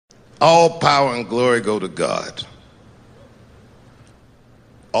All power and glory go to God.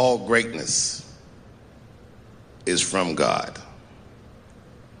 All greatness is from God.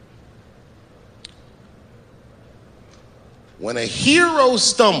 When a hero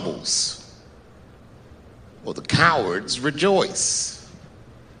stumbles, well, the cowards rejoice.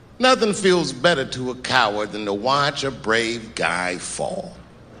 Nothing feels better to a coward than to watch a brave guy fall.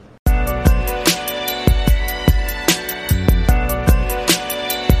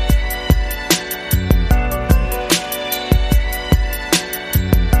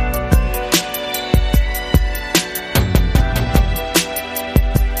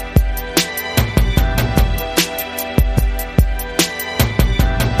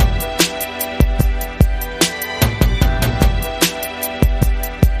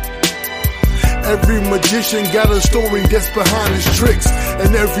 Every magician got a story that's behind his tricks,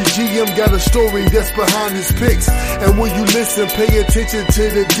 and every GM got a story that's behind his picks. And when you listen, pay attention to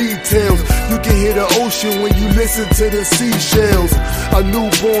the details. You can hear the ocean when you listen to the seashells. A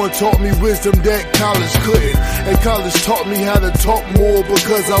newborn taught me wisdom that college couldn't, and college taught me how to talk more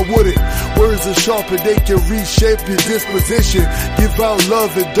because I wouldn't. Words are sharper, they can reshape your disposition. Give out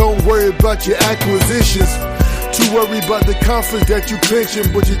love and don't worry about your acquisitions. Too worried about the conference that you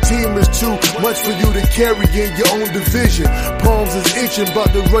clinching, but your team is too much for you to carry in your own division. Palms is itching,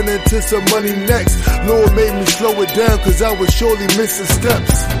 about to run into some money next. Lord made me slow it down, cause I was surely missing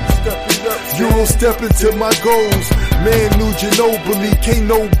steps. You don't step into my goals. Man, New Ginobili,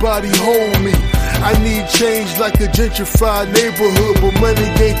 can't nobody hold me. I need change like a gentrified neighborhood, but money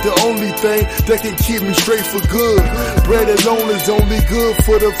ain't the only thing that can keep me straight for good. Bread alone is only good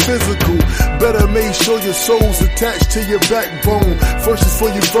for the physical. Better make sure your soul's attached to your backbone. Verses for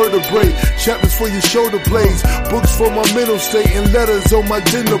your vertebrae, chapters for your shoulder blades, books for my mental state, and letters on my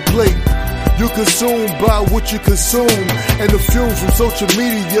dinner plate. You consume by what you consume, and the fumes from social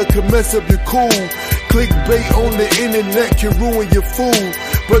media can mess up your cool. Clickbait on the internet can ruin your food,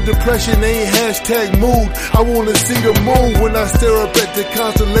 but depression ain't hashtag mood. I wanna see the moon when I stare up at the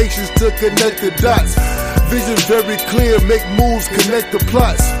constellations to connect the dots. Vision very clear, make moves, connect the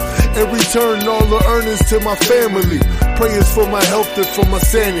plots, and return all the earnings to my family. Prayers for my health and for my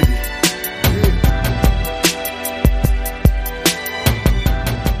sanity.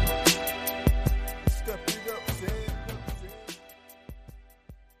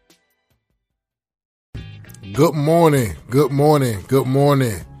 Good morning, good morning, good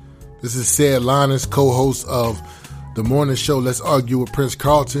morning. This is Said Linus, co-host of the morning show Let's Argue with Prince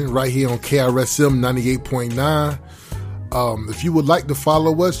Carlton, right here on KRSM 98.9. If you would like to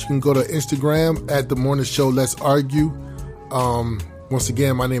follow us, you can go to Instagram at the morning show Let's Argue. Once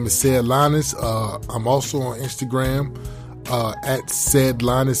again, my name is Said Linus. I'm also on Instagram at Said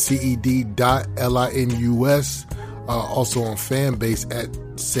Linus, CED.LINUS. Also on Fanbase at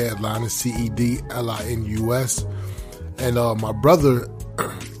Said Linus, CEDLINUS. And my brother,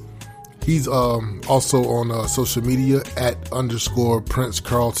 he's also on social media at _ Prince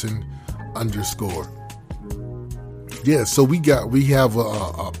Carlton _ Yeah, so we have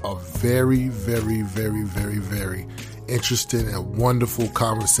a very, very, very, very, very interesting and wonderful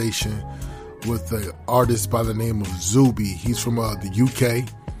conversation with the artist by the name of Zuby. He's from the UK.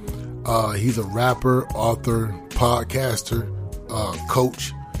 He's a rapper, author, podcaster,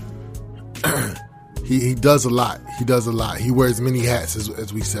 coach. He does a lot. He wears many hats,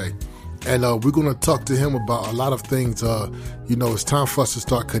 as we say. And we're going to talk to him about a lot of things. It's time for us to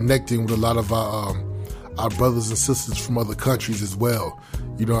start connecting with a lot of our brothers and sisters from other countries as well.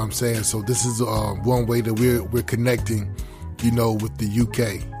 You know what I'm saying? So this is one way that we're connecting, with the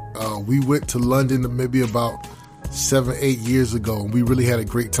UK. We went to London maybe about 7-8 years ago, and we really had a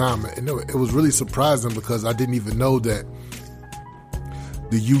great time. And it was really surprising because I didn't even know that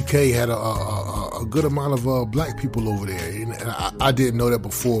the UK had a good amount of black people over there, and I didn't know that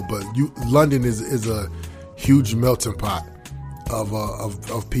before. But London is a huge melting pot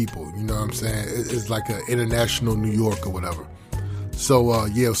of people. You know what I'm saying? It's like an international New York or whatever. So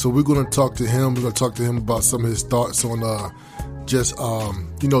so we're going to talk to him. We're going to talk to him about some of his thoughts on just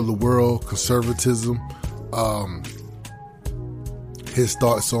the world, conservatism. His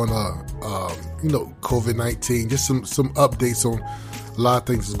thoughts on COVID-19, just some updates on a lot of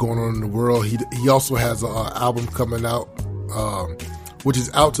things that's going on in the world. He also has an album coming out, which is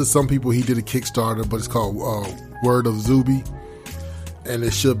out to some people. He did a Kickstarter, but it's called Word of Zuby, and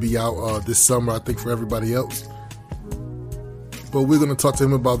it should be out this summer, I think, for everybody else. But we're going to talk to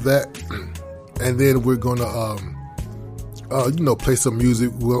him about that, and then we're going to play some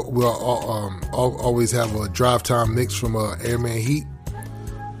music. We'll always have a drive time mix from Airman Heat.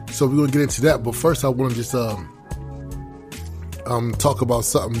 So we're going to get into that. But first, I want to just talk about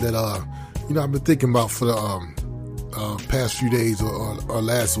something that I've been thinking about for the past few days or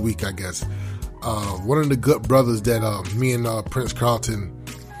last week, I guess. One of the good brothers that me and Prince Carlton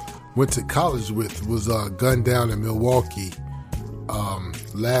went to college with was gunned down in Milwaukee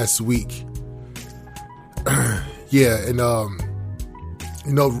last week. Yeah, and a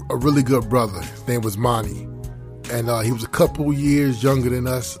really good brother. His name was Monty. And he was a couple years younger than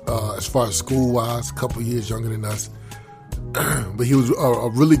us, as far as school-wise, a couple years younger than us. But he was a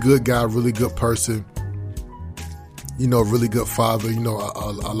really good guy, really good person, a really good father.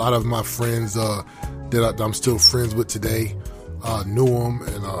 A lot of my friends that I'm still friends with today knew him.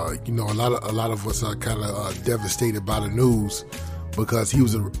 And, a lot of us are kind of devastated by the news because he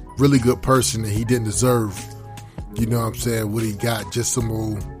was a really good person and he didn't deserve, what he got. Just some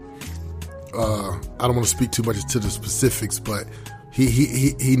old... I don't want to speak too much to the specifics, but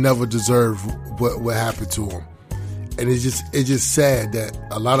he never deserved what happened to him. And it's just sad that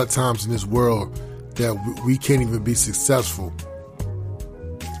a lot of times in this world that we can't even be successful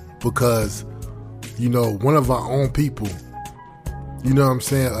because, one of our own people,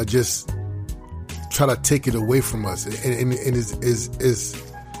 are just try to take it away from us. And it's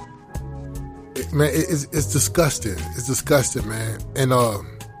disgusting. It's disgusting, man. And,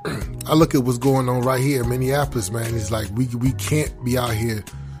 I look at what's going on right here in Minneapolis, man. It's like we can't be out here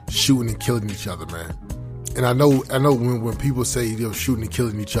shooting and killing each other, man. And I know when people say shooting and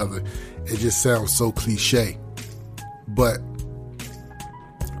killing each other, it just sounds so cliche. But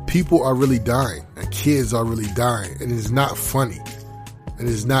people are really dying, and kids are really dying, and it's not funny, and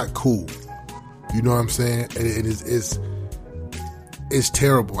it's not cool. You know what I'm saying? And it's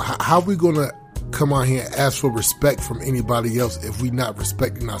terrible. How are we gonna come out here and ask for respect from anybody else if we're not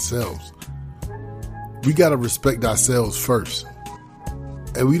respecting ourselves? We got to respect ourselves first.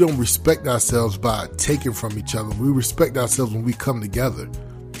 And we don't respect ourselves by taking from each other. We respect ourselves when we come together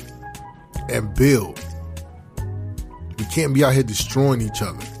and build. We can't be out here destroying each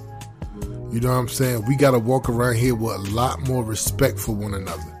other. You know what I'm saying? We got to walk around here with a lot more respect for one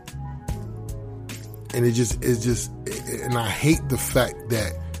another. And and I hate the fact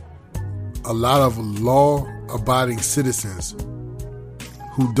that a lot of law-abiding citizens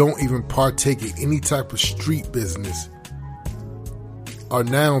who don't even partake in any type of street business are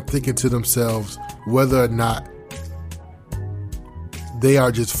now thinking to themselves whether or not they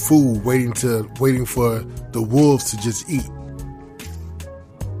are just food waiting for the wolves to just eat.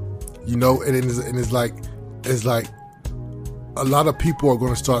 And it's like a lot of people are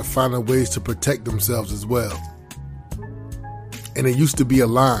going to start finding ways to protect themselves as well. And it used to be a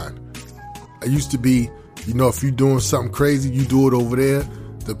line. It used to be, if you're doing something crazy, you do it over there.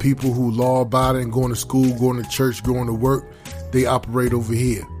 The people who law abiding, going to school, going to church, going to work, they operate over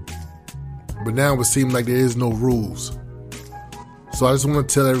here. But now it seems like there is no rules. So I just want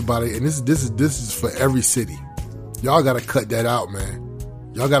to tell everybody, and this is for every city. Y'all got to cut that out, man.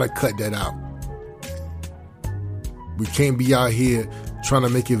 Y'all got to cut that out. We can't be out here trying to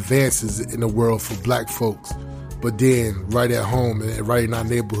make advances in the world for black folks. But then, right at home and right in our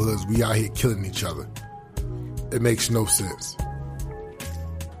neighborhoods, we out here killing each other. It makes no sense.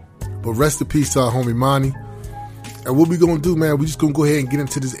 But rest in peace to our homie Monty. And what we gonna do, man? We just gonna go ahead and get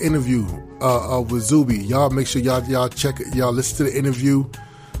into this interview with Zuby. Y'all make sure y'all check it. Y'all listen to the interview.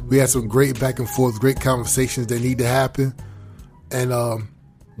 We had some great back and forth, great conversations that need to happen. And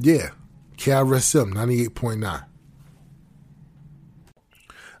KRSM 98.9.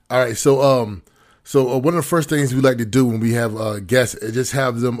 All right, So one of the first things we like to do when we have guests is just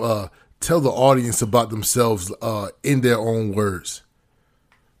have them tell the audience about themselves in their own words.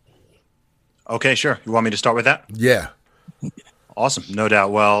 Okay, sure. You want me to start with that? Yeah. Awesome. No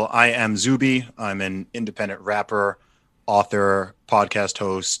doubt. Well, I am Zuby. I'm an independent rapper, author, podcast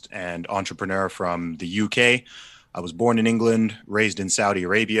host, and entrepreneur from the UK. I was born in England, raised in Saudi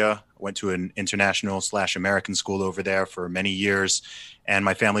Arabia, went to an international/American school over there for many years. And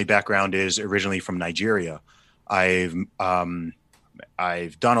my family background is originally from Nigeria. I've done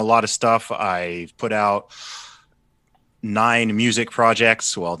a lot of stuff. I've put out 9 music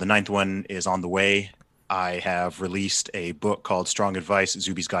projects. Well, the 9th one is on the way. I have released a book called Strong Advice,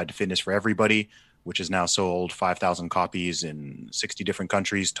 Zuby's Guide to Fitness for Everybody, which has now sold 5,000 copies in 60 different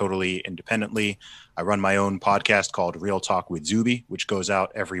countries, totally independently. I run my own podcast called Real Talk with Zuby, which goes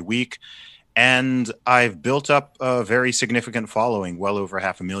out every week. And I've built up a very significant following, well over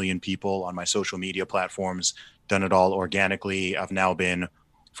 500,000 people on my social media platforms, done it all organically. I've now been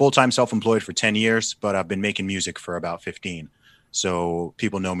full-time self-employed for 10 years, but I've been making music for about 15. So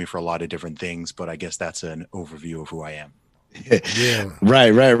people know me for a lot of different things, but I guess that's an overview of who I am. Yeah.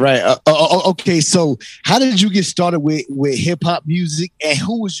 Right. Okay, so how did you get started with hip hop music, and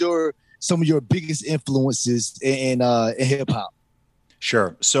who was some of your biggest influences in hip hop?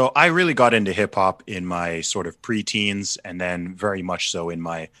 Sure. So I really got into hip hop in my sort of preteens, and then very much so in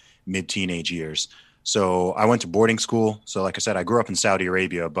my mid-teenage years. So I went to boarding school. So like I said, I grew up in Saudi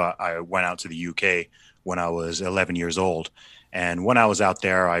Arabia, but I went out to the UK when I was 11 years old. And when I was out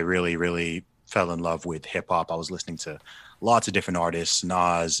there, I really, really fell in love with hip hop. I was listening to lots of different artists: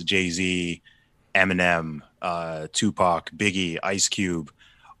 Nas, Jay-Z, Eminem, Tupac, Biggie, Ice Cube,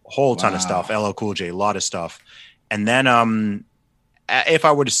 a whole ton of stuff, LL Cool J, a lot of stuff. And then if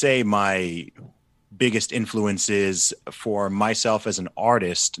I were to say my biggest influences for myself as an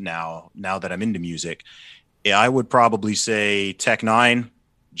artist now that I'm into music, I would probably say Tech Nine,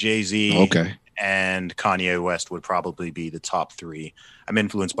 Jay-Z, and Kanye West would probably be the top three. I'm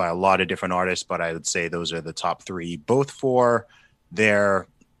influenced by a lot of different artists, but I would say those are the top three, both for their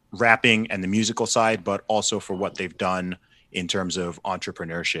rapping and the musical side, but also for what they've done in terms of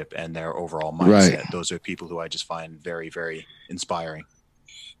entrepreneurship and their overall mindset. Right. Those are people who I just find very, very inspiring.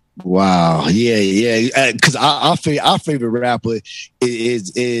 Wow. Yeah. Because our favorite rapper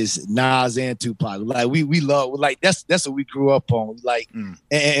is Nas and Tupac. Like we love, like that's what we grew up on. Like and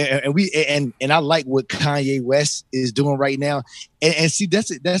I like what Kanye West is doing right now. And see, that's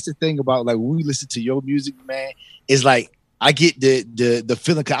the thing about, like, when we listen to your music, man, is like I get the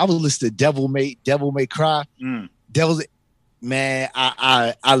feeling. I was listening to Devil May Cry. Man,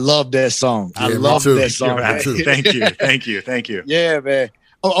 I love that song. Yeah, I love that song. Thank you. Yeah, man.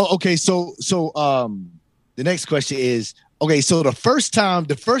 Oh, okay. So, the next question is, okay. So the first time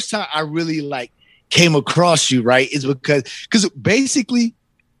I really like came across you, right, is because basically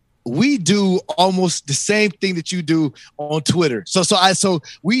we do almost the same thing that you do on Twitter. So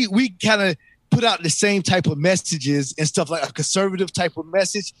we kind of put out the same type of messages and stuff, like a conservative type of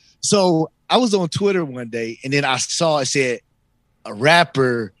message. So I was on Twitter one day, and then I saw it said a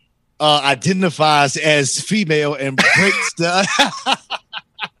rapper identifies as female and breaks the.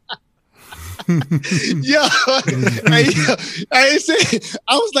 I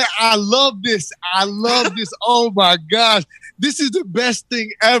was like, I love this. Oh my gosh, this is the best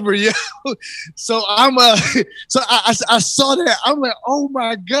thing ever, yo. So I saw that. I'm like, oh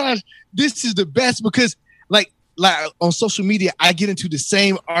my gosh, this is the best, because like on social media, I get into the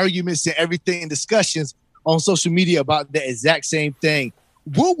same arguments and everything, and discussions on social media about the exact same thing.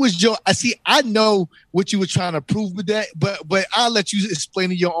 What was I know what you were trying to prove with that, but I'll let you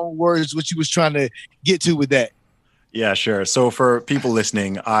explain in your own words what you was trying to get to with that. Yeah, sure. So for people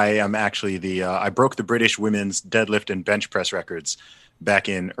listening, I am actually I broke the British women's deadlift and bench press records back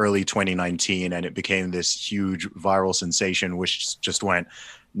in early 2019, and it became this huge viral sensation, which just went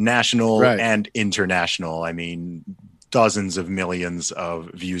national and international. I mean, dozens of millions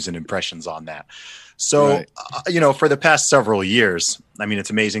of views and impressions on that. So, for the past several years, I mean,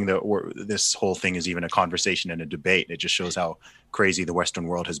 it's amazing that this whole thing is even a conversation and a debate. It just shows how crazy the Western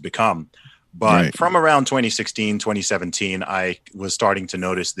world has become. But from around 2016, 2017, I was starting to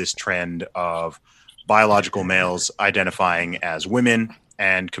notice this trend of biological males identifying as women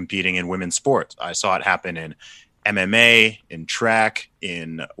and competing in women's sports. I saw it happen in MMA, in track,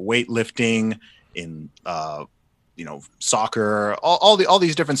 in weightlifting, in soccer, all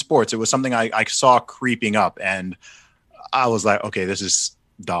these different sports. It was something I saw creeping up, and I was like, okay, this is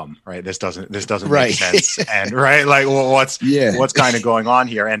dumb, right? This doesn't make sense. And like, well, what's kind of going on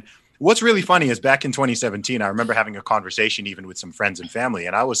here? And what's really funny is back in 2017, I remember having a conversation even with some friends and family,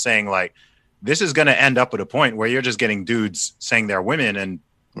 and I was saying, like, this is going to end up at a point where you're just getting dudes saying they're women and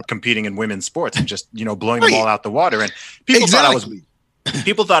competing in women's sports and just, blowing them all out the water. And people thought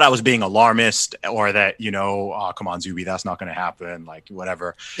I was being alarmist, or that, oh, come on, Zuby, that's not going to happen, like,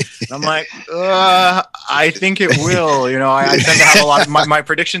 whatever. And I'm like, I think it will. I tend to have a lot of my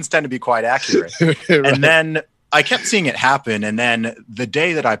predictions tend to be quite accurate. And then I kept seeing it happen. And then the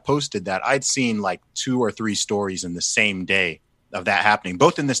day that I posted that, I'd seen like 2 or 3 stories in the same day of that happening,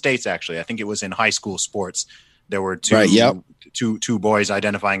 both in the States, actually. I think it was in high school sports. There were two boys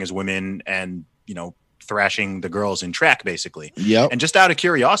identifying as women and, thrashing the girls in track, basically. And just out of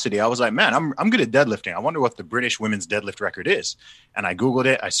curiosity, I was like, man, I'm good at deadlifting. I wonder what the British women's deadlift record is. And I Googled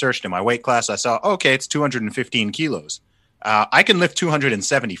it. I searched in my weight class. I saw, okay, it's 215 kilos. I can lift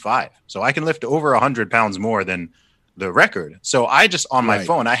 275. So I can lift over 100 pounds more than the record. So I just, on my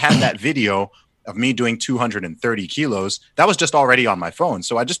phone, I had that video of me doing 230 kilos. That was just already on my phone.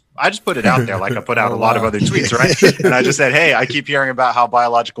 So I just put it out there, like I put out a lot of other tweets, right? And I just said, hey, I keep hearing about how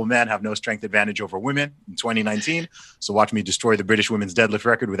biological men have no strength advantage over women in 2019. So watch me destroy the British women's deadlift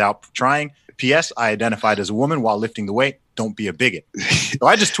record without trying. P.S. I identified as a woman while lifting the weight. don't be a bigot. So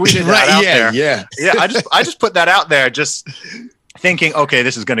I just tweeted that out there. Yeah. I just put that out there, just thinking, okay,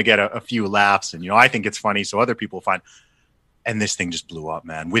 this is going to get a few laughs, and I think it's funny, so other people find. And this thing just blew up,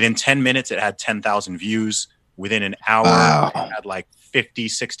 man. Within 10 minutes, it had 10,000 views. Within an hour, it had like 50,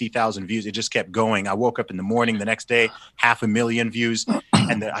 60,000 views. It just kept going. I woke up in the morning the next day, 500,000 views.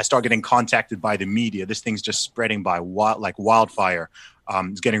 And then I started getting contacted by the media. This thing's just spreading like wildfire.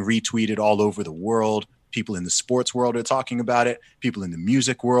 It's getting retweeted all over the world. People in the sports world are talking about it. People in the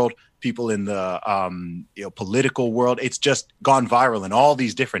music world. People in the political world. It's just gone viral in all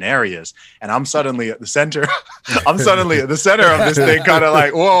these different areas. And I'm suddenly at the center. I'm suddenly at the center of this thing, kind of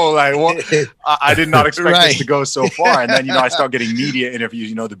like, whoa, like what? I did not expect this to go so far. And then, I start getting media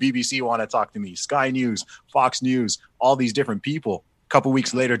interviews. The BBC want to talk to me, Sky News, Fox News, all these different people. A couple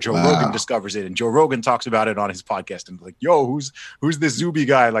weeks later, Joe Rogan discovers it, and Joe Rogan talks about it on his podcast and like, yo, who's this Zuby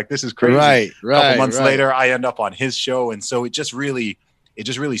guy? Like, this is crazy. Right. A couple months later, I end up on his show. And so it just really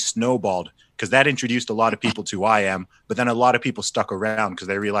snowballed, because that introduced a lot of people to who I am. But then a lot of people stuck around because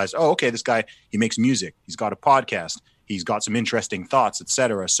they realized, oh, okay, this guy, he makes music. He's got a podcast. He's got some interesting thoughts,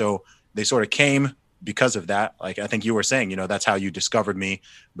 etc. So they sort of came because of that. Like I think you were saying, that's how you discovered me.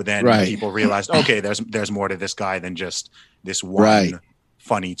 But then people realized, okay, there's more to this guy than just this one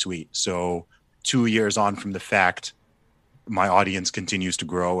funny tweet. So 2 years on from the fact, my audience continues to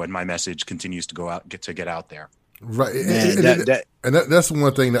grow and my message continues to get out there. Right. Man, and that's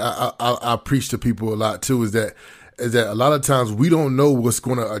one thing that I preach to people a lot too, is that a lot of times we don't know what's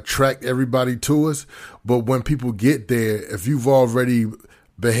going to attract everybody to us. But when people get there, if you've already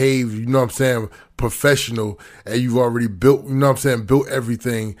behaved, professional, and you've already built, built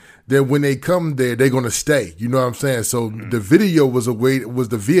everything, then when they come there, they're going to stay, So the video was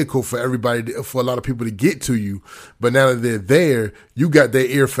the vehicle for everybody, for a lot of people to get to you. But now that they're there, you got their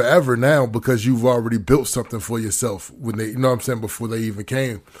ear forever now, because you've already built something for yourself when they, before they even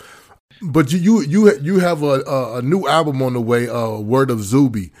came. But you have a new album on the way, Word of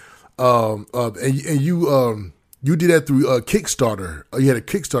Zuby. And you did that through Kickstarter. You had a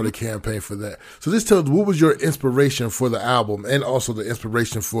Kickstarter campaign for that. So just tell us, what was your inspiration for the album, and also the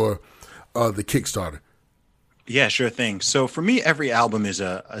inspiration for the Kickstarter? Yeah, sure thing. So for me, every album is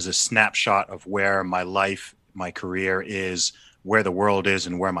a snapshot of where my life, my career is, where the world is,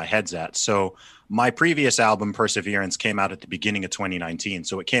 and where my head's at. So my previous album, Perseverance, came out at the beginning of 2019.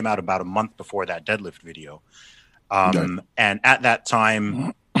 So it came out about a month before that deadlift video. And at that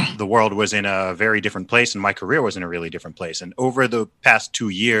time, the world was in a very different place, and my career was in a really different place. And over the past 2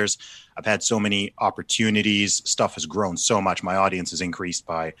 years, I've had so many opportunities. Stuff has grown so much. My audience has increased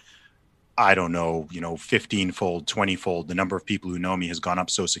by, 15-fold, 20-fold. The number of people who know me has gone up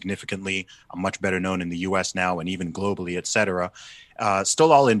so significantly. I'm much better known in the US now, and even globally, et cetera.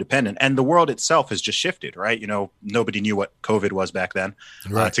 Still all independent. And the world itself has just shifted, right? Nobody knew what COVID was back then,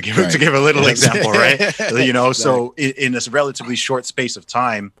 to give a little example, right? So in this relatively short space of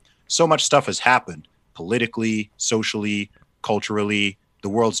time, so much stuff has happened politically, socially, culturally. The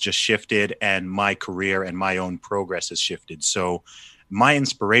world's just shifted, and my career and my own progress has shifted. So my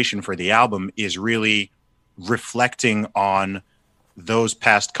inspiration for the album is really reflecting on those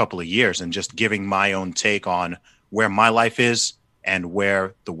past couple of years and just giving my own take on where my life is and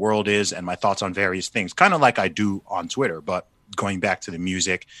where the world is, and my thoughts on various things, kind of like I do on Twitter, but going back to the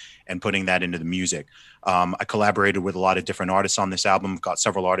music and putting that into the music. I collaborated with a lot of different artists on this album, got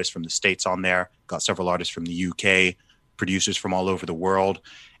several artists from the States on there, got several artists from the UK, producers from all over the world.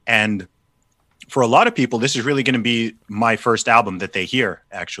 And for a lot of people, this is really going to be my first album that they hear,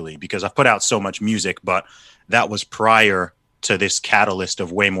 actually, because I've put out so much music, but that was prior to this catalyst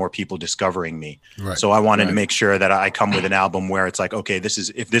of way more people discovering me. Right. So I wanted to make sure that I come with an album where it's like, okay,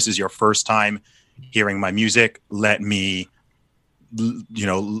 if this is your first time hearing my music, let me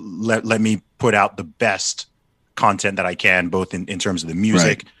put out the best content that I can, both in terms of the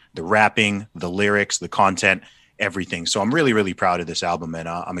music, the rapping, the lyrics, the content, everything. So I'm really, really proud of this album, and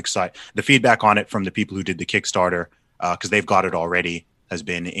I'm excited. The feedback on it from the people who did the Kickstarter, because they've got it already, has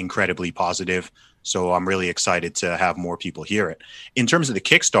been incredibly positive. So I'm really excited to have more people hear it. In terms of the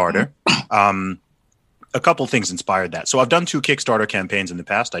Kickstarter, a couple things inspired that. So I've done 2 Kickstarter campaigns in the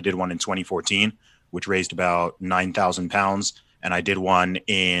past. I did one in 2014, which raised about £9,000. And I did one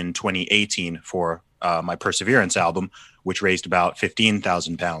in 2018 for my Perseverance album, which raised about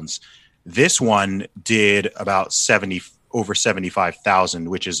 £15,000. This one did about over 75,000,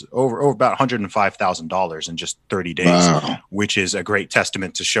 which is over about $105,000 in just 30 days, which is a great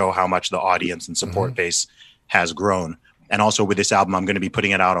testament to show how much the audience and support base has grown. And also with this album, I'm going to be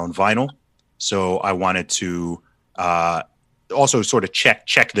putting it out on vinyl. So I wanted to also sort of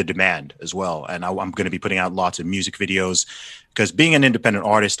check the demand as well. And I'm going to be putting out lots of music videos, because being an independent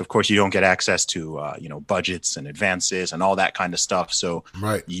artist, of course, you don't get access to budgets and advances and all that kind of stuff. So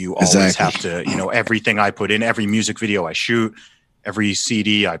you always have to, everything I put in, every music video I shoot, every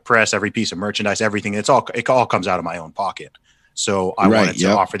CD I press, every piece of merchandise, everything, it all comes out of my own pocket. So I wanted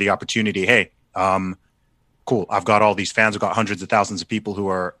to offer the opportunity. Hey, cool. I've got all these fans. I've got hundreds of thousands of people who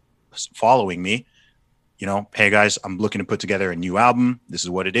are following me. Hey guys, I'm looking to put together a new album. This is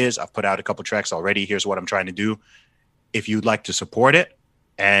what it is. I've put out a couple tracks already. Here's what I'm trying to do. If you'd like to support it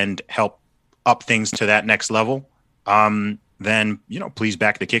and help up things to that next level, then, please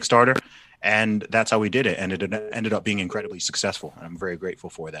back the Kickstarter. And that's how we did it. And it ended up being incredibly successful. And I'm very grateful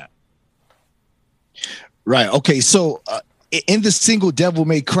for that. Right. Okay. So in the single Devil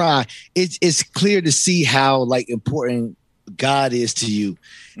May Cry, it's clear to see how important God is to you.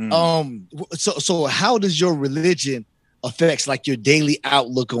 So how does your religion affects your daily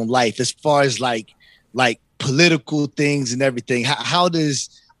outlook on life, as far as like political things and everything? How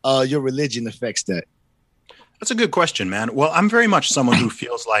does your religion affects that? That's a good question, man. Well, I'm very much someone who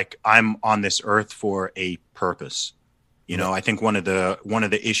feels like I'm on this earth for a purpose. I think one of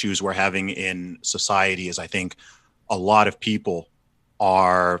the issues we're having in society is, I think a lot of people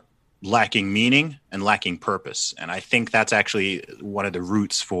are lacking meaning and lacking purpose. And I think that's actually one of the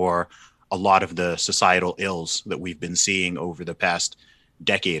roots for a lot of the societal ills that we've been seeing over the past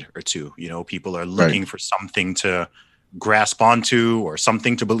decade or two. People are looking for something to grasp onto, or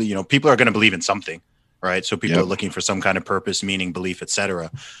something to believe. People are going to believe in something, right? So people are looking for some kind of purpose, meaning, belief, etc.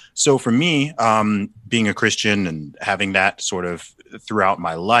 So for me, being a Christian and having that sort of throughout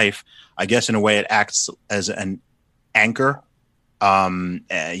my life, I guess in a way it acts as an anchor.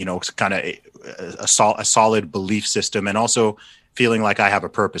 It's kind of a solid belief system, and also feeling like I have a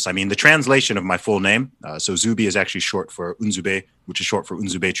purpose. I mean, the translation of my full name, so Zuby is actually short for Nzube, which is short for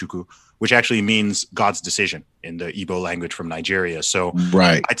Nzube Chukwu, which actually means God's decision in the Igbo language from Nigeria. So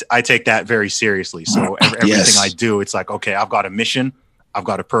I take that very seriously. So everything I do, it's like, okay, I've got a mission. I've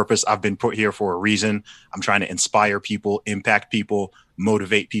got a purpose. I've been put here for a reason. I'm trying to inspire people, impact people,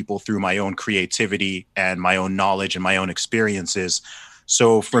 motivate people through my own creativity and my own knowledge and my own experiences.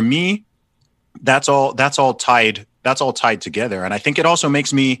 So for me, that's all tied together. And I think it also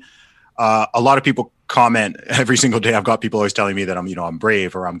makes me, a lot of people comment every single day. I've got people always telling me that I'm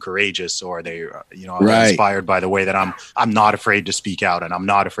brave, or I'm courageous, or they, I'm inspired by the way that I'm not afraid to speak out, and I'm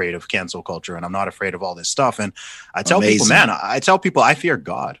not afraid of cancel culture, and I'm not afraid of all this stuff. And I tell people, man, I fear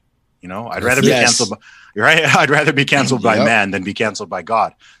God. I'd rather be canceled. I'd rather be canceled by man than be canceled by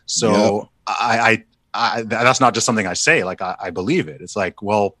God. So I that's not just something I say. I believe it. It's like,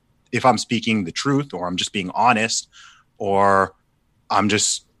 well, if I'm speaking the truth, or I'm just being honest, or I'm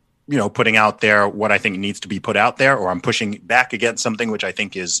just, putting out there what I think needs to be put out there, or I'm pushing back against something which I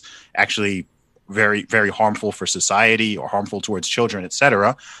think is actually very, very harmful for society, or harmful towards children,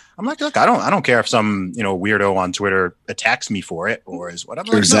 etc. I'm like, look, I don't care if some, weirdo on Twitter attacks me for it, or is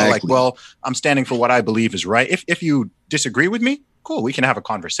whatever. Exactly. Well, I'm standing for what I believe is right. If you disagree with me, cool, we can have a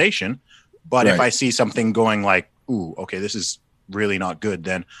conversation. But if I see something going like, ooh, okay, this is really not good,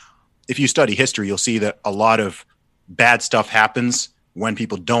 then if you study history, you'll see that a lot of bad stuff happens when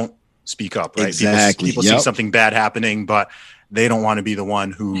people don't speak up, right? Exactly. People see something bad happening, but they don't want to be the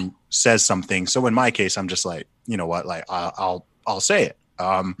one who says something. So in my case, I'm just like, you know what, I'll say it.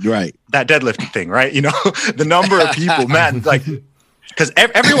 That deadlift thing, right? The number of people, man, because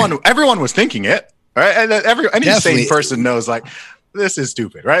everyone was thinking it, right? And any sane person knows, this is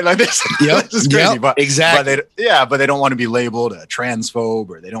stupid, right? This is crazy. But exactly. But they don't want to be labeled a transphobe,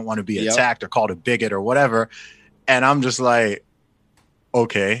 or they don't want to be attacked or called a bigot or whatever. And I'm just like,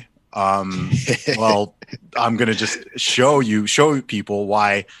 okay, well, I'm gonna just show people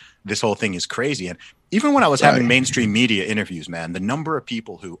why this whole thing is crazy. And even when I was having mainstream media interviews, man, the number of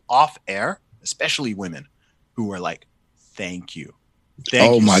people who off air, especially women, who were like, "Thank you."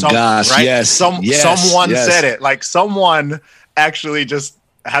 Thank you. My gosh! Right? Yes, someone said it. Someone actually just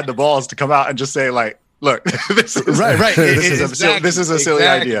had the balls to come out and just say, look, this is this is a silly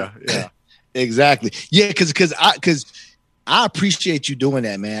idea. Yeah, exactly. Yeah, because I appreciate you doing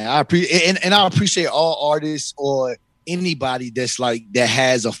that, man. I appreciate all artists or anybody that's that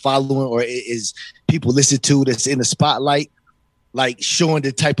has a following, or is people listen to, that's in the spotlight, showing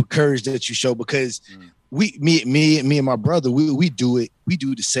the type of courage that you show, because me and my brother, we do it. We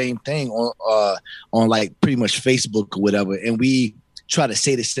do the same thing on pretty much Facebook or whatever, and we try to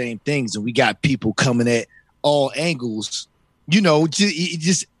say the same things. And we got people coming at all angles,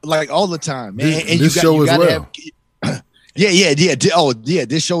 just all the time, man. And this show as well.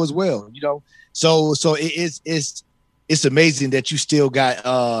 This show as well. So it's it's amazing that you still got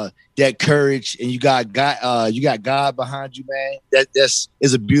that courage and you got God behind you, man. That's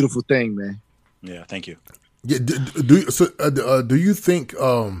is a beautiful thing, man. Yeah, thank you. Yeah, do you think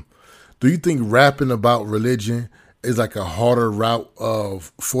rapping about religion is like a harder route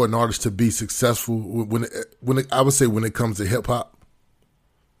for an artist to be successful I would say when it comes to hip hop?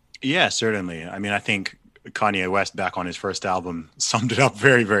 Yeah, certainly. I mean, I think Kanye West back on his first album summed it up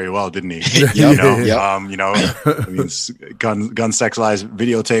very, very well, didn't he? I mean, gun sex lies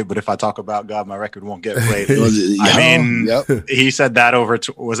videotape, but if I talk about God, my record won't get played. I mean, he said that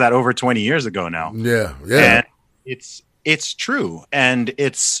was that over 20 years ago now? Yeah. And it's true. And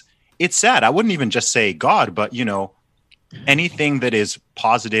it's sad. I wouldn't even just say God, but anything that is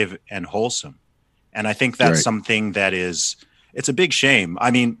positive and wholesome. And I think that's something that it's a big shame. I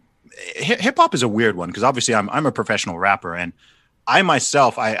mean, hip hop is a weird one because obviously I'm a professional rapper, and I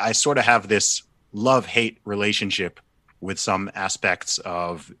myself, I sort of have this love-hate relationship with some aspects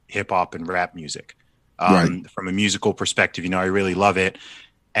of hip hop and rap music. From a musical perspective, I really love it,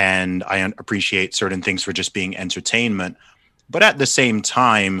 and I appreciate certain things for just being entertainment. But at the same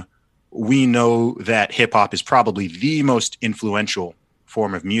time, we know that hip hop is probably the most influential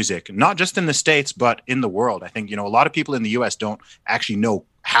form of music, not just in the States, but in the world. I think, a lot of people in the US don't actually know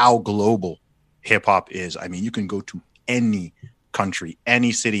how global hip hop is. I mean, you can go to any country,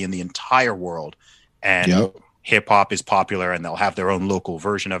 any city in the entire world, and hip hop is popular, and they'll have their own local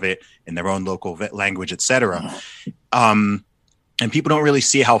version of it in their own local language, etc. And people don't really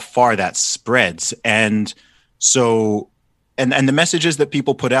see how far that spreads. And so, and the messages that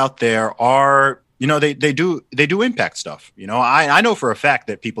people put out there are, they do impact stuff. I know for a fact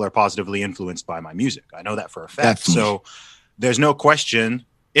that people are positively influenced by my music. I know that for a fact. Definitely. So there's no question,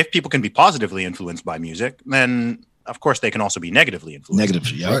 if people can be positively influenced by music, then of course they can also be negatively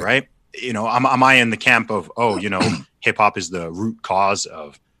influenced. Right? Am I in the camp of, hip hop is the root cause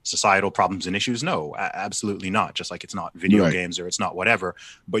of societal problems and issues? No, absolutely not. Just like it's not video games or it's not whatever.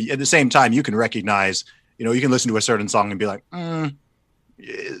 But at the same time, you can recognize, you can listen to a certain song and be like,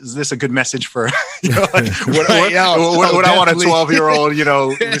 is this a good message for, would I want a 12-year-old,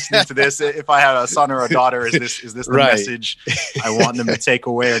 listening to this? If I had a son or a daughter, is this the message I want them to take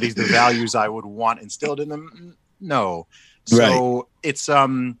away? Are these the values I would want instilled in them? No. So it's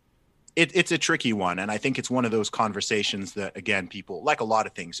a tricky one. And I think it's one of those conversations that, again, people, like a lot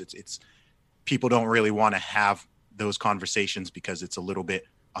of things, it's people don't really want to have those conversations because it's a little bit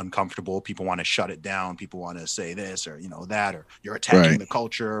uncomfortable. People want to shut it down. People want to say this or that, or you're attacking the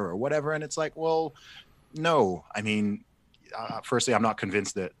culture or whatever. And it's like, well, no. I mean, firstly, I'm not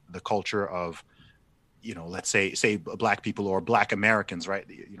convinced that the culture of let's say Black people or Black Americans, right?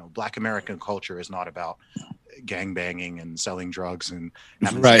 Black American culture is not about gang banging and selling drugs and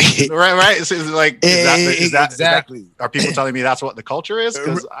right. So it's like, is that exactly? Are people telling me that's what the culture is?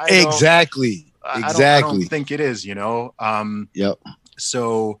 Exactly. I don't think it is.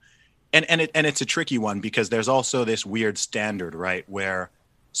 So, and it's a tricky one because there's also this weird standard, right, where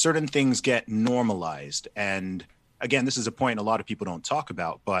certain things get normalized. And again, this is a point a lot of people don't talk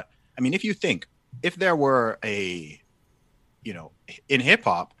about. But I mean, if there were in hip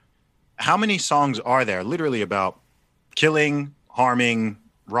hop, how many songs are there literally about killing, harming,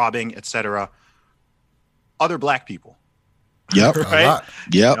 robbing, etc. other Black people? Yep. Right.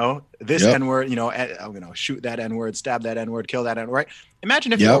 Yep. This N-word, I'm going to shoot that N-word, stab that N-word, kill that N-word, right?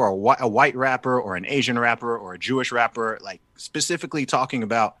 Imagine if there were a white rapper or an Asian rapper or a Jewish rapper, like specifically talking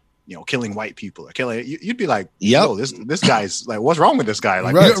about, killing white people or killing, you'd be like, yo, this guy's like, what's wrong with this guy?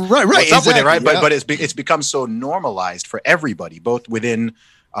 Like, what's up with it, right? But it's become so normalized for everybody, both within,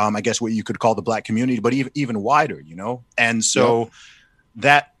 I guess what you could call the Black community, but even wider, And so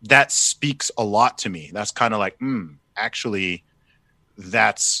that speaks a lot to me. That's kind of like, actually,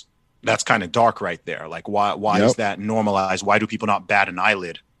 that's kind of dark right there. Like, why is that normalized? Why do people not bat an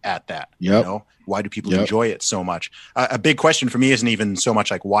eyelid at that? Why do people enjoy it so much? A big question for me isn't even so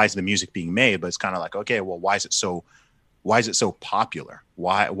much like, why is the music being made, but it's kind of like, okay, well, why is it so popular?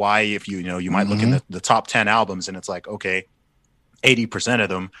 Why if you might look in the top 10 albums and it's like, okay, 80% of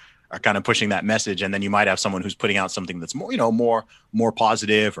them are kind of pushing that message, and then you might have someone who's putting out something that's more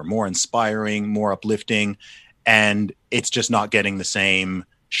positive or more inspiring, more uplifting, and it's just not getting the same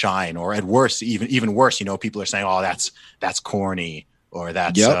shine, or at worst, even worse, people are saying, oh, that's corny, or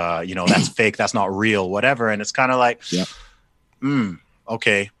that's that's fake, that's not real, whatever. And it's kind of like,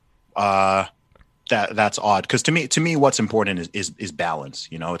 okay, that's odd, because to me what's important is balance.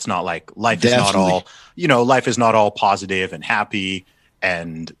 It's not like life is not all life is not all positive and happy,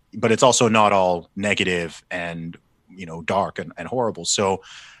 but it's also not all negative and dark and horrible. So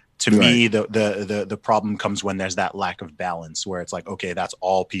to me, the problem comes when there's that lack of balance, where it's like, okay, that's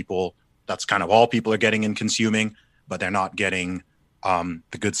kind of all people are getting and consuming, but they're not getting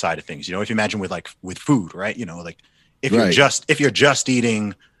the good side of things. If you imagine with food, right? Like if you're just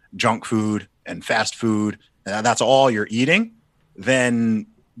eating junk food and fast food, and that's all you're eating, then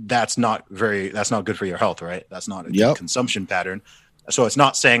that's not good for your health, right? That's not a good consumption pattern. So it's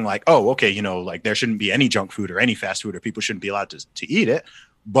not saying like, oh, okay, like there shouldn't be any junk food or any fast food, or people shouldn't be allowed to eat it,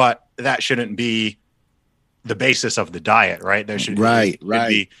 but that shouldn't be the basis of the diet, right? There should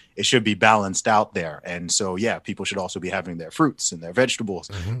it should be balanced out there. And so, yeah, people should also be having their fruits and their vegetables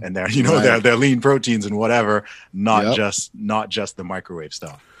and their, their lean proteins and whatever, not just the microwave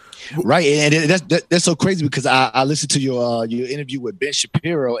stuff. Right, and that's so crazy because I listened to your interview with Ben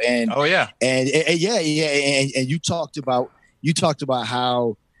Shapiro, and and you talked about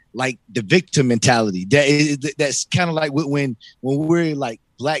how like the victim mentality that's kind of like when we're like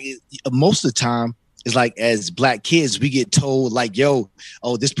black, most of the time it's like as black kids we get told like, yo,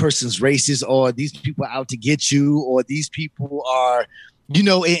 oh, this person's racist, or these people are out to get you, or these people are,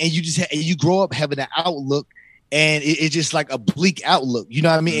 and you grow up having an outlook. And it's just like a bleak outlook, you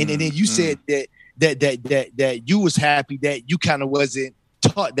know what I mean? And then you said that you was happy that you kind of wasn't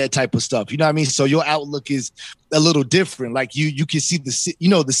taught that type of stuff, you know what I mean? So your outlook is a little different. Like you can see the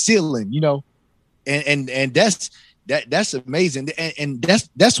ceiling, and that's amazing. And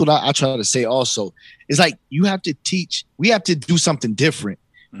that's what I try to say also. It's like we have to do something different.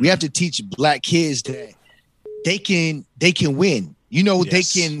 We have to teach black kids that they can win. They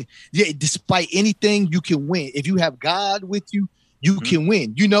can, despite anything, you can win. If you have God with you, you can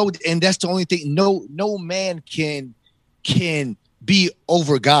win, and that's the only thing. No man can be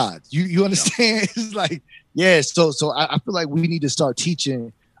over God. You understand? No. It's like, so I feel like we need to start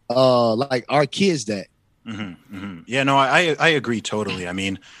teaching like our kids that. Yeah, no, I agree totally. I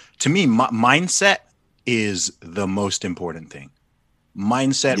mean, to me, mindset is the most important thing.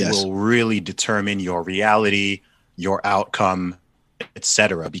 Mindset will really determine your reality, your outcome,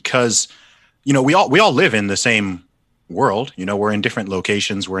 etc. Because we all live in the same world. We're in different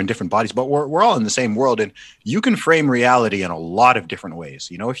locations, we're in different bodies, but we're all in the same world, and you can frame reality in a lot of different ways.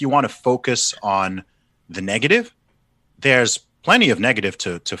 If you want to focus on the negative, there's plenty of negative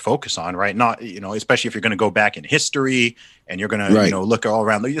to focus on, right? Not especially if you're going to go back in history and you're going to look all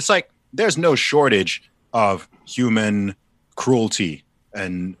around. It's like there's no shortage of human cruelty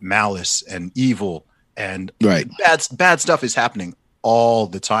and malice and evil, and bad stuff is happening all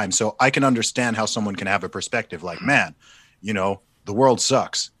the time. So I can understand how someone can have a perspective like, man, the world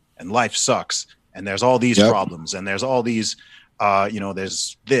sucks and life sucks, and there's all these problems, and there's all these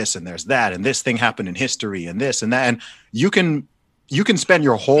there's this and there's that, and this thing happened in history, and this and that, and you can spend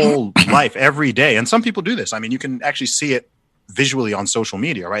your whole life every day, and some people do this. I mean, you can actually see it visually on social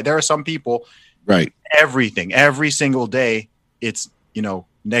media, right? There are some people, everything, every single day, it's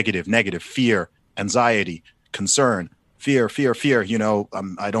negative, fear, anxiety, concern, fear,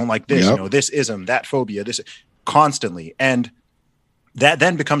 I don't like this, this ism, that phobia, this constantly. And that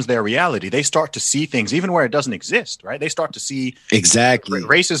then becomes their reality. They start to see things even where it doesn't exist, right? They start to see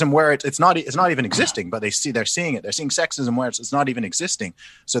racism where it's not even existing, but they're seeing it. They're seeing sexism where it's not even existing.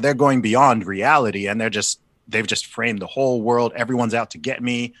 So they're going beyond reality, and they've just framed the whole world. Everyone's out to get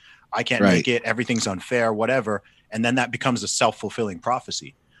me. I can't make it. Everything's unfair, whatever. And then that becomes a self-fulfilling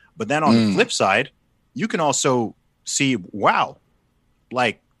prophecy. But then on the flip side, you can also see, wow,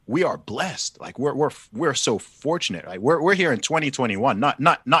 like we are blessed. Like we're so fortunate. Like we're here in 2021, not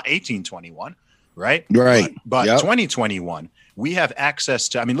 1821, right? Right. But 2021, we have access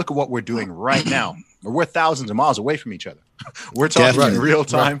to. I mean, look at what we're doing right now. We're thousands of miles away from each other. We're talking in real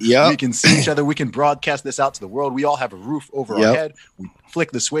time. We can see each other. We can broadcast this out to the world. We all have a roof over our head. We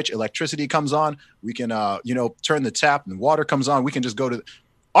flick the switch, electricity comes on. We can, turn the tap, and water comes on. We can just go to.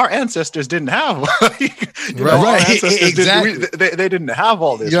 Our ancestors didn't have, they didn't have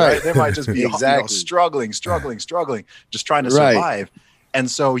all this, right? They might just be struggling, just trying to survive. And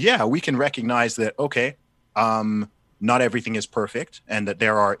so, we can recognize that, okay, not everything is perfect, and that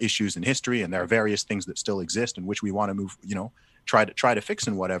there are issues in history, and there are various things that still exist in which we want to move, try to fix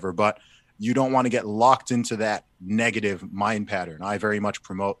and whatever. But you don't want to get locked into that negative mind pattern. I very much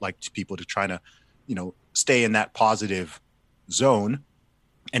promote people to try to, stay in that positive zone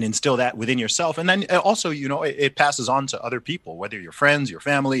and instill that within yourself. And then also, it passes on to other people, whether your friends, your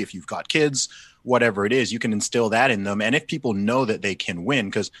family, if you've got kids, whatever it is, you can instill that in them. And if people know that they can win,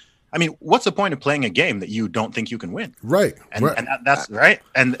 because I mean, what's the point of playing a game that you don't think you can win? Right. And that's right.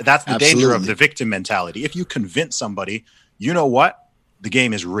 And that's the danger of the victim mentality. If you convince somebody, you know what? The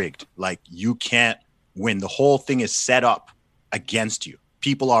game is rigged. Like you can't win. The whole thing is set up against you.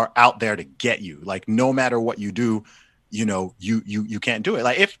 people are out there to get you. Like, no matter what you do, you can't do it.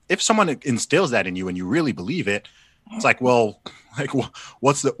 Like, if someone instills that in you and you really believe it, it's like, well, like,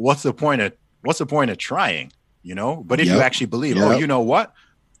 what's the point of trying, But if you actually believe, oh, you know what?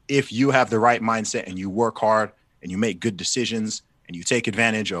 If you have the right mindset and you work hard and you make good decisions and you take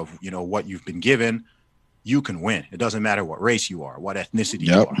advantage of, what you've been given, you can win. It doesn't matter what race you are, what ethnicity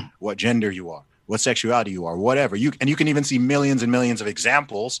you are, what gender you are, what sexuality you are, whatever. You can even see millions and millions of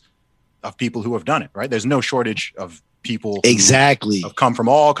examples of people who have done it, right? There's no shortage of people who have come from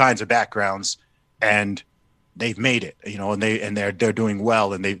all kinds of backgrounds and they've made it, and they're doing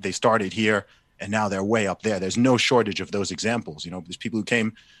well, and they started here and now they're way up there. There's no shortage of those examples. There's people who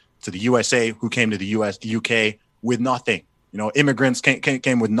came to the USA, who came to the UK with nothing. Immigrants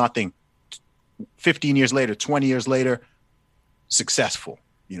came with nothing. 15 years later, 20 years later, successful.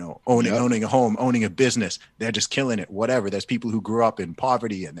 Owning a home, owning a business. They're just killing it. Whatever. There's people who grew up in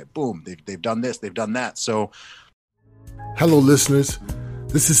poverty and they've done this, they've done that. So, hello, listeners.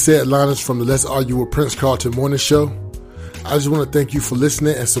 This is Sid Linus from the Let's Argue with Prince Carlton Morning Show. I just want to thank you for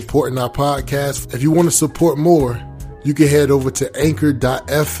listening and supporting our podcast. If you want to support more, you can head over to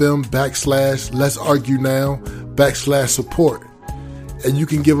anchor.fm/Let's Argue Now/support. And you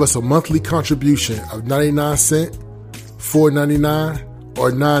can give us a monthly contribution of 99 cents, $4.99,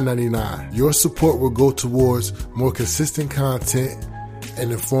 or $9.99. Your support will go towards more consistent content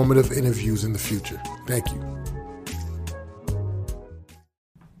and informative interviews in the future. Thank you.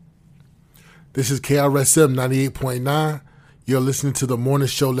 This is KRSM 98.9. You're listening to the morning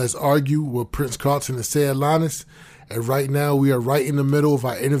show Let's Argue with Prince Carlton and Sid Linus. And right now we are right in the middle of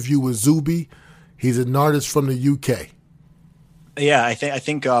our interview with Zuby. He's an artist from the UK. Yeah, I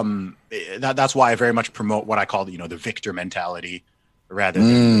think that's why I very much promote what I call the victor mentality rather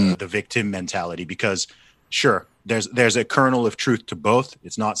than the victim mentality, because sure, there's a kernel of truth to both.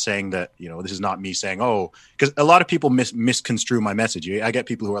 It's not saying that, this is not me saying, oh, because a lot of people misconstrue my message. I get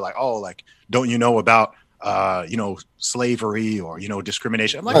people who are like, oh, like, don't you know about slavery or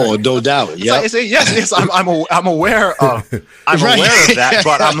discrimination? I'm like, oh, no doubt. Yeah, yes, I'm aware of aware of that,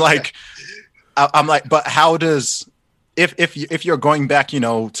 but I'm like, but how does if you're going back,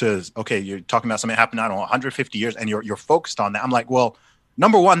 to, okay, you're talking about something that happened, I don't know, 150 years, and you're focused on that. I'm like, well,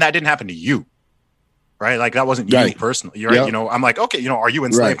 number one, that didn't happen to you, right? Like, that wasn't you personally. You're right. I'm like, okay, are you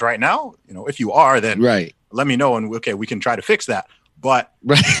enslaved right now? If you are, then let me know, and okay, we can try to fix that. But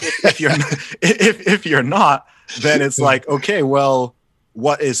if you're not, then it's like, okay, well,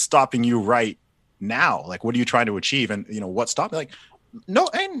 what is stopping you right now? Like, what are you trying to achieve? And what's stopping? Like, no,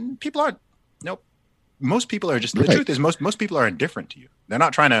 and people aren't. Nope. Most people are just, the truth is most people are indifferent to you. They're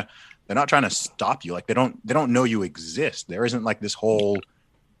not trying to stop you. Like, they don't know you exist. There isn't like this whole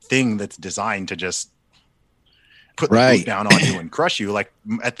thing that's designed to just put the boot down on you and crush you. Like,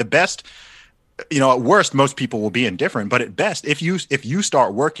 at the best, at worst, most people will be indifferent, but at best, if you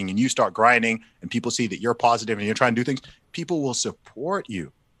start working and you start grinding and people see that you're positive and you're trying to do things, people will support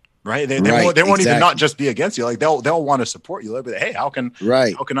you. Right. They won't even not just be against you. Like, they'll want to support you. They'll be like, hey, how can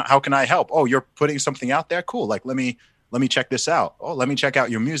I help? Oh, you're putting something out there. Cool. Like, let me check this out. Oh, let me check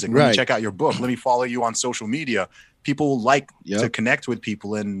out your music. Let me check out your book. Let me follow you on social media. People like to connect with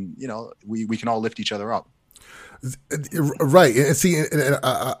people, and we can all lift each other up. Right. And see, and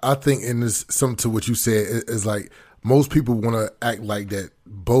I think, and there's something to what you said, is like, most people want to act like that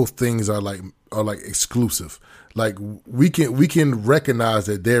both things are like exclusive. Like, we can recognize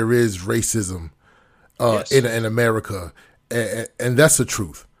that there is racism in America, and that's the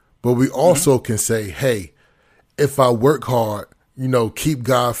truth. But we also can say, hey, if I work hard, keep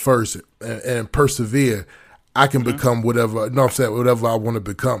God first and persevere, I can become whatever. No, I'm saying whatever I want to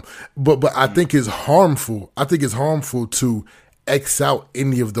become. But I think it's harmful. I think it's harmful to X out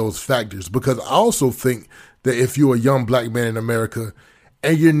any of those factors, because I also think that if you're a young black man in America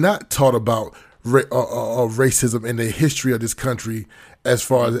and you're not taught about racism in the history of this country as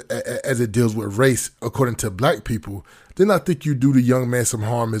far as it deals with race according to black people, then I think you do the young man some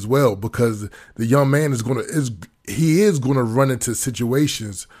harm as well, because the young man is gonna run into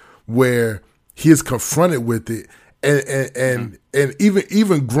situations where he is confronted with it, and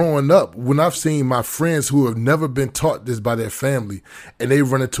even growing up, when I've seen my friends who have never been taught this by their family, and they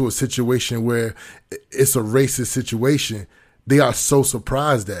run into a situation where it's a racist situation, they are so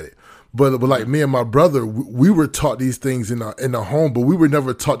surprised at it. But like me and my brother, we were taught these things in the home, but we were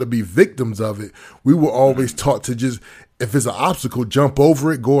never taught to be victims of it. We were always taught to just, if it's an obstacle, jump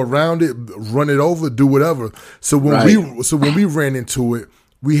over it, go around it, run it over, do whatever. So when we ran into it,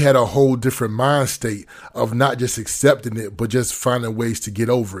 we had a whole different mind state of not just accepting it, but just finding ways to get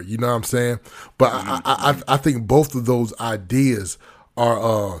over it. You know what I'm saying? But I think both of those ideas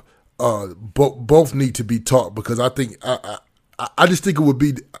are both need to be taught, because I think I just think it would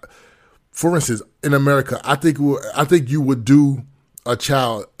be, for instance, in America, I think you would do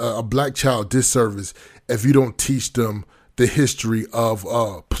a black child disservice if you don't teach them the history of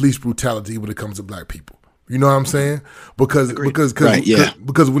police brutality when it comes to black people. You know what I'm saying? Because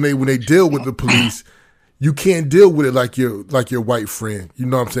when they deal with the police, you can't deal with it like your white friend, you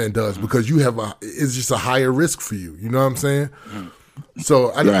know what I'm saying, does, because it's just a higher risk for you. You know what I'm saying?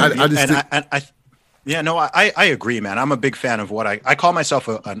 So I agree, man. I'm a big fan of what I call myself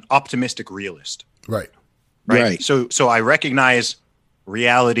an optimistic realist. Right. So I recognize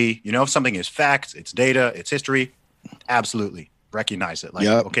reality. You know, if something is fact, it's data, it's history, absolutely recognize it. Like,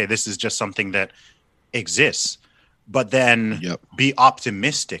 okay, this is just something that exists, but then be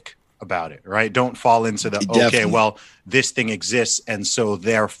optimistic about it, right? Don't fall into the, okay, well, this thing exists, and so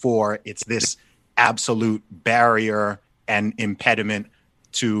therefore it's this absolute barrier and impediment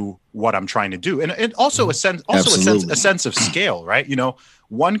to what I'm trying to do. And also a sense of scale, right? You know,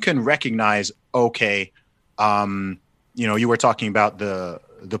 one can recognize, okay, you know, you were talking about the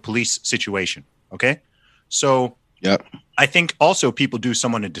police situation. Okay. So I think also people do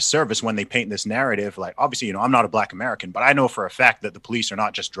someone a disservice when they paint this narrative. Like, obviously, you know, I'm not a black American, but I know for a fact that the police are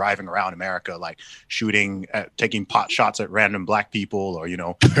not just driving around America, like shooting, taking pot shots at random black people, or, you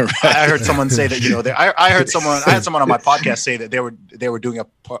know, I heard someone say that, you know, I had someone on my podcast say that they were doing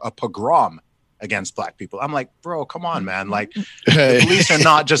a pogrom against black people. I'm like, bro, come on, man. Like, the police are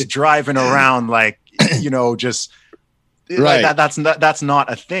not just driving around, like, you know, just right. Like that's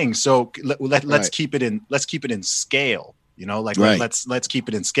not a thing. So let's keep it in scale. You know, like let's keep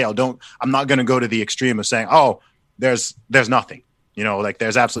it in scale. I'm not going to go to the extreme of saying, oh, there's nothing. You know, like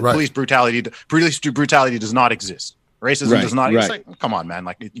there's absolute police brutality. Police brutality does not exist. Racism does not. It's like, come on, man.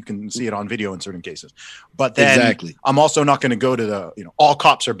 Like, you can see it on video in certain cases. But then I'm also not going to go to the, you know, all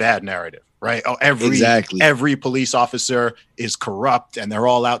cops are bad narrative, right? Oh, every police officer is corrupt and they're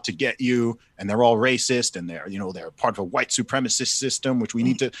all out to get you and they're all racist and they're part of a white supremacist system, which we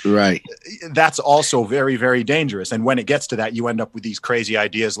need to. Right. That's also very, very dangerous. And when it gets to that, you end up with these crazy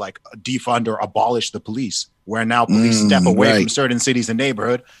ideas like defund or abolish the police, where now police step away from certain cities and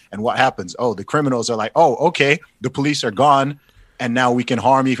neighborhood. And what happens? Oh, the criminals are like, oh, okay, the police are gone. And now we can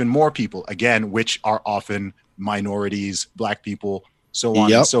harm even more people, again, which are often minorities, black people, so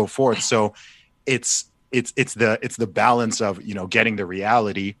on and so forth. So it's the balance of, you know, getting the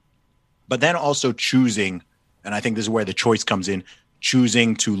reality, but then also choosing, and I think this is where the choice comes in,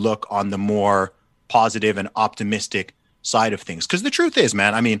 choosing to look on the more positive and optimistic side of things. Because the truth is,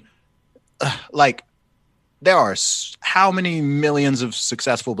 man, I mean, like, there are how many millions of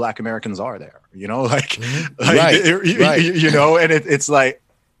successful black Americans are there? You know, like, you know, and it's like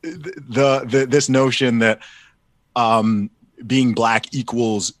this notion that being black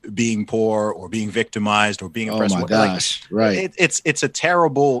equals being poor or being victimized or being oppressed. Oh my gosh! Like, it's a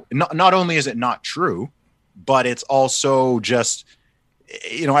terrible. Not only is it not true, but it's also just,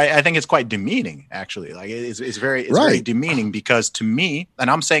 you know, I think it's quite demeaning, actually. Like, it's very demeaning, because to me,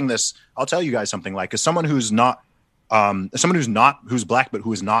 and I'm saying this, I'll tell you guys something, like, as someone who's black, but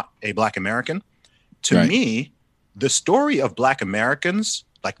who is not a black American, to me, the story of black Americans,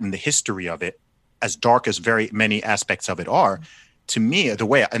 like in the history of it, as dark as very many aspects of it are, to me, the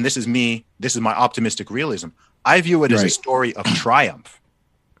way, and this is my optimistic realism, I view it as a story of triumph.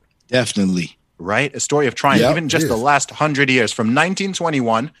 Definitely. Right? A story of triumph. Even just the last 100 years, from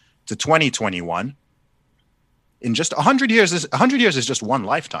 1921 to 2021, in just 100 years is just one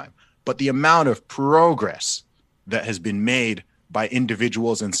lifetime. But the amount of progress that has been made by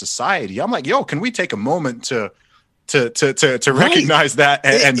individuals in society, I'm like, yo, can we take a moment to recognize that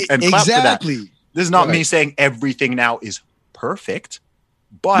and clap for that? This is not me saying everything now is perfect,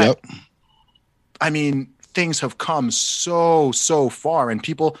 but I mean, things have come so far, and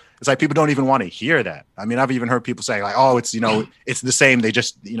people don't even want to hear that. I mean, I've even heard people say, like, oh, it's, you know, it's the same. They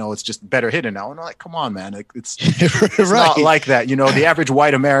just, you know, it's just better hidden now. And I'm like, come on, man. It's not like that. You know, the average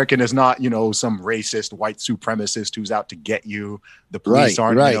white American is not, you know, some racist white supremacist who's out to get you. The police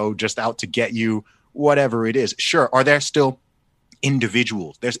aren't, you know, just out to get you, whatever it is. Sure. Are there still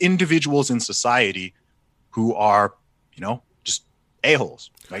individuals? There's individuals in society who are, you know, just a-holes.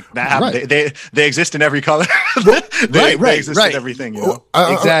 Like that happens. They exist in every color. they exist in everything. You know?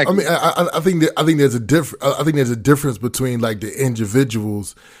 Exactly. I mean, I think there's a difference between, like, the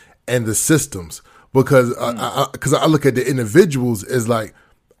individuals and the systems, because I look at the individuals as, like,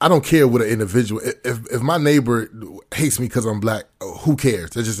 I don't care what an individual. If my neighbor hates me because I'm black, who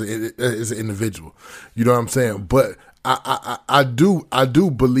cares? It's an individual. You know what I'm saying? But I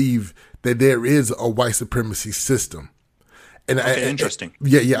do believe that there is a white supremacy system. Interesting.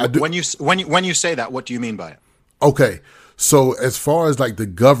 Yeah. I do. When you say that, what do you mean by it? Okay, so as far as like the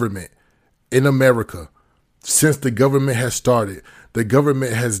government in America, since the government has started, the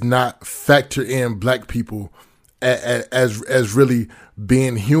government has not factored in black people as really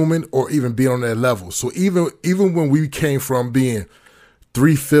being human or even being on that level. So even when we came from being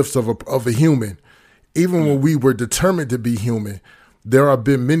 3/5 of a human, even when we were determined to be human, there have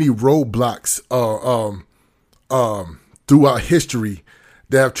been many roadblocks throughout history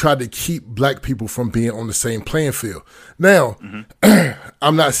that have tried to keep black people from being on the same playing field. Now,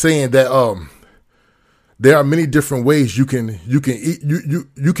 I'm not saying that there are many different ways you can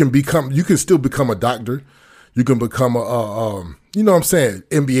still become a doctor. You can become a you know what I'm saying,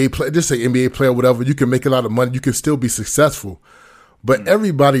 NBA player, just say NBA player, whatever. You can make a lot of money. You can still be successful. But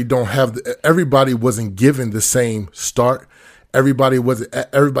everybody wasn't given the same start. Everybody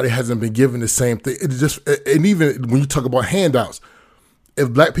hasn't been given the same thing. And even when you talk about handouts,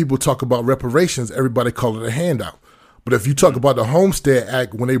 if black people talk about reparations, everybody call it a handout. But if you talk about the Homestead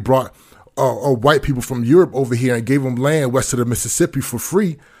Act, when they brought white people from Europe over here and gave them land west of the Mississippi for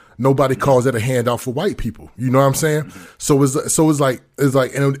free, nobody calls that a handout for white people. You know what I'm saying? So it's like,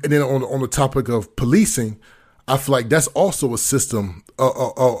 and then on the topic of policing, I feel like that's also a system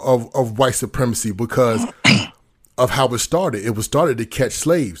of white supremacy because of how it started. It was started to catch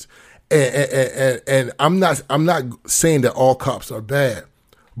slaves. And I'm not saying that all cops are bad,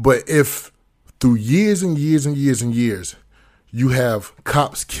 but if through years and years and years and years, you have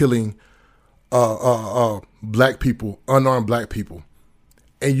cops killing black people, unarmed black people,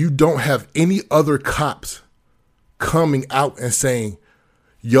 and you don't have any other cops coming out and saying,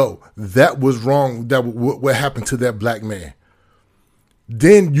 "Yo, that was wrong. That what happened to that black man."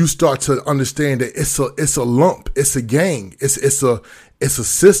 Then you start to understand that it's a lump, it's a gang, it's a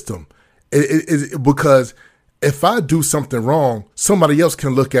system. Because if I do something wrong, somebody else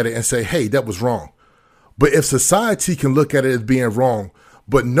can look at it and say, "Hey, that was wrong." But if society can look at it as being wrong,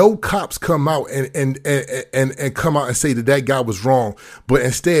 but no cops come out and come out and say that guy was wrong, but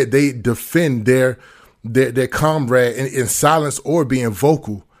instead they defend their comrade in silence or being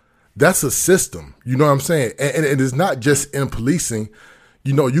vocal, that's a system. You know what I'm saying? And it's not just in policing.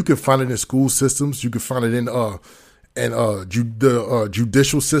 You know, you can find it in school systems. You can find it in the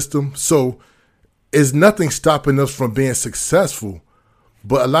judicial system. So it's nothing stopping us from being successful.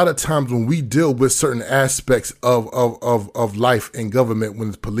 But a lot of times when we deal with certain aspects of life and government, when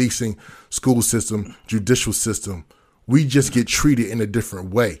it's policing, school system, judicial system, we just get treated in a different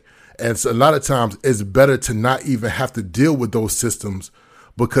way. And so a lot of times it's better to not even have to deal with those systems,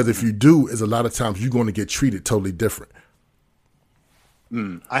 because if you do, is a lot of times you're going to get treated totally different.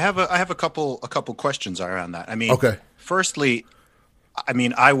 I have a couple questions around that. I mean, okay. Firstly, I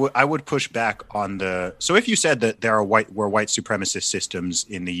mean, I would push back on so if you said that there were white supremacist systems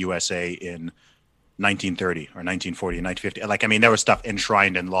in the USA in 1930 or 1940 and 1950, like, I mean, there was stuff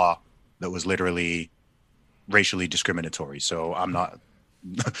enshrined in law that was literally racially discriminatory. So I'm not,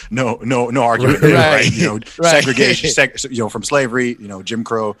 no argument there, right? You know, segregation, from slavery, Jim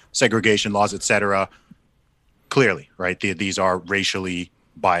Crow, segregation laws, etc. Clearly, right? These are racially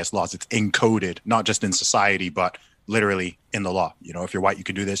biased laws. It's encoded, not just in society, but literally in the law. If you're white, you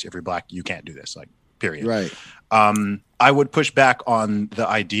can do this. If you're black, you can't do this. Like, period. Right. I would push back on the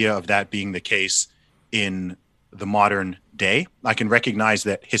idea of that being the case in the modern day. I can recognize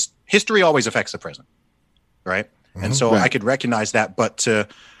that history always affects the present, right? Mm-hmm. And so I could recognize that, but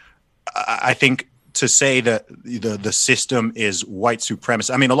I think to say that the system is white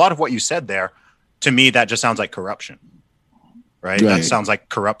supremacy, I mean, a lot of what you said there, to me, that just sounds like corruption, right? That sounds like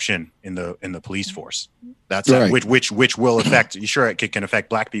corruption in the police force. That's right. Which will affect. Sure, it can affect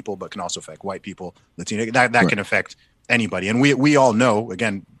black people, but can also affect white people, Latino. That can affect anybody. And we all know,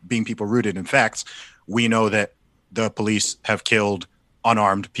 again, being people rooted in facts, we know that the police have killed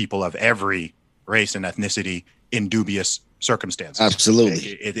unarmed people of every race and ethnicity in dubious circumstances. Absolutely,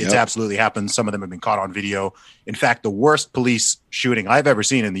 it's absolutely happened. Some of them have been caught on video. In fact, the worst police shooting I've ever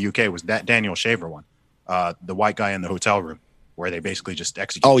seen in the UK was that Daniel Shaver one, the white guy in the hotel room, where they basically just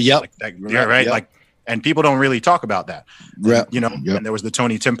executed. Oh, yep. Like that, yeah, right. Yep. Like, and people don't really talk about that. Yep. And there was the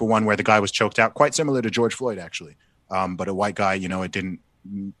Tony Timper one where the guy was choked out, quite similar to George Floyd, actually. But a white guy, it didn't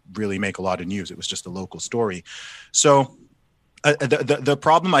really make a lot of news. It was just a local story. So the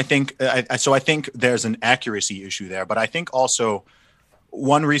problem, I think, I think there's an accuracy issue there. But I think also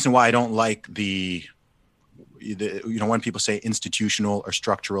one reason why I don't like when people say institutional or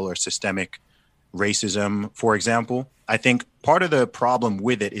structural or systemic racism, for example, I think part of the problem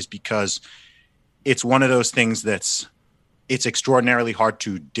with it is because it's one of those things it's extraordinarily hard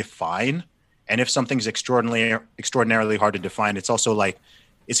to define And if something's extraordinarily hard to define, it's also like,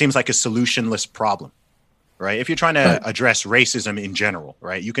 it seems like a solutionless problem, right? If you're trying to address racism in general,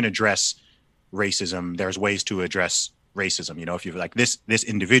 right, you can address racism. There's ways to address racism. You know, if you're like this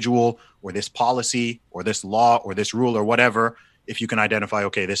individual or this policy or this law or this rule or whatever, if you can identify,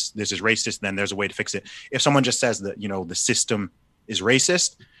 okay, this is racist, then there's a way to fix it. If someone just says that, you know, the system is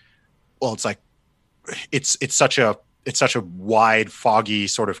racist, well, it's like, it's such a wide, foggy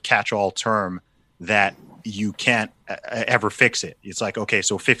sort of catch-all term that you can't ever fix it. It's like, okay,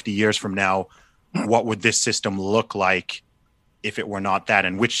 so 50 years from now, what would this system look like if it were not that?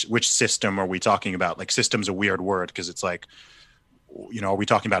 And which system are we talking about? Like, system's a weird word because it's like, you know, are we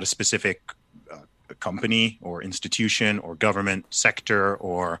talking about a specific company or institution or government sector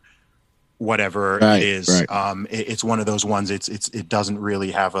or whatever it is? Right. It's one of those ones. It doesn't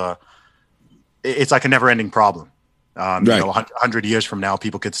really have it's like a never-ending problem. You know, 100 years from now,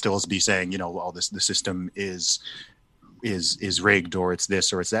 people could still be saying, you know, well, the system is rigged, or it's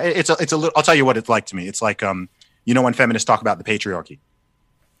this, or it's that. It's a little. I'll tell you what it's like to me. It's like, you know, when feminists talk about the patriarchy,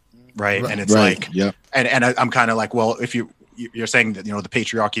 right? And it's like, and I'm kind of like, well, if you're saying that, you know, the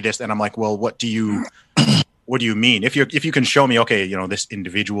patriarchy, this, and I'm like, well, what do you mean? If you can show me, okay, you know, this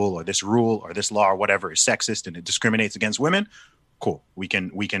individual or this rule or this law or whatever is sexist and it discriminates against women, cool. We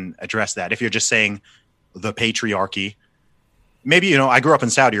can address that. If you're just saying the patriarchy, maybe, you know, I grew up in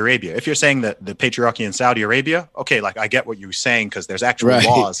Saudi Arabia. If you're saying that the patriarchy in Saudi Arabia, okay, like I get what you're saying because there's actual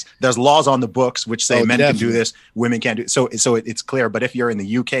laws. There's laws on the books which say men can do this, women can't do it. So it's clear. But if you're in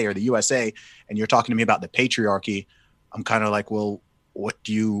the UK or the USA and you're talking to me about the patriarchy, I'm kind of like, well, what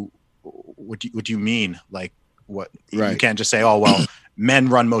do you mean? Like, what? You can't just say, oh, well, men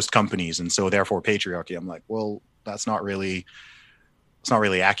run most companies and so therefore patriarchy. I'm like, well, that's not really. It's not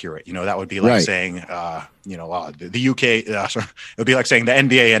really accurate. You know, that would be like saying, you know, the UK, it would be like saying the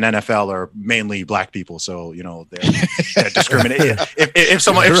NBA and NFL are mainly black people. So, you know, they're discriminating. If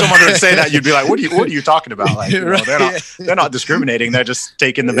someone were to say that, you'd be like, what are you talking about? Like, you know, they're not discriminating. They're just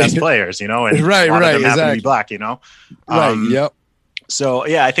taking the best players, you know, and a lot of them happen to be black, you know? So,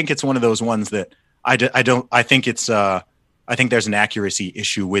 yeah, I think it's one of those ones that I think there's an accuracy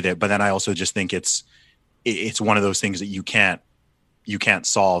issue with it, but then I also just think it's one of those things that you can't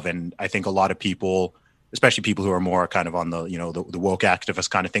solve. And I think a lot of people, especially people who are more kind of on the, you know, the woke activist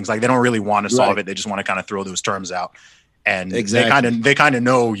kind of things, like they don't really want to solve it. They just want to kind of throw those terms out, and they kind of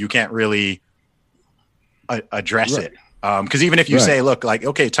know you can't really address it. Because even if you say, look, like,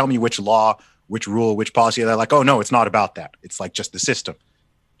 okay, tell me which law, which rule, which policy, they're like, oh no, it's not about that. It's like just the system.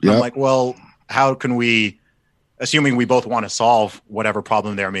 I'm like, well, how can we, assuming we both want to solve whatever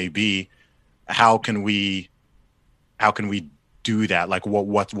problem there may be, how can we do that? Like,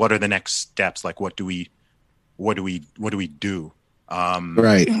 what are the next steps? Like, what do we do? You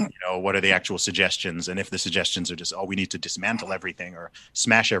know, what are the actual suggestions? And if the suggestions are just, oh, we need to dismantle everything or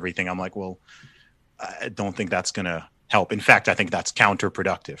smash everything, I'm like, well, I don't think that's going to help. In fact, I think that's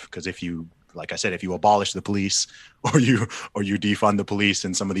counterproductive, because if you, like I said, if you abolish the police or you defund the police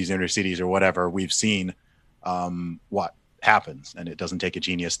in some of these inner cities or whatever, we've seen what happens, and it doesn't take a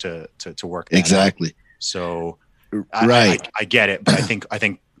genius to work that out. So I get it, but I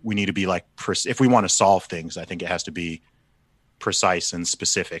think we need to be like, if we want to solve things, I think it has to be precise and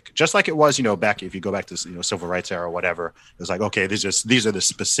specific, just like it was, you know, back, if you go back to, you know, civil rights era or whatever, it was like, okay, these are the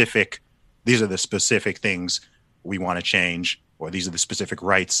specific things we want to change, or these are the specific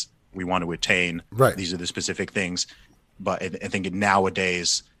rights we want to attain. These are the specific things. But I think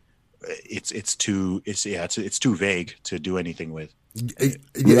nowadays it's too vague to do anything with. You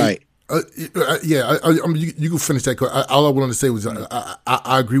can finish that. All I wanted to say was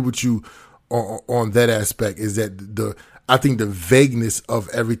I agree with you on that aspect. Is that I think the vagueness of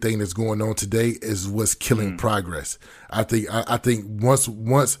everything that's going on today is what's killing progress. I think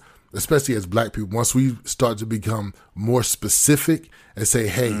once, especially as Black people, once we start to become more specific and say,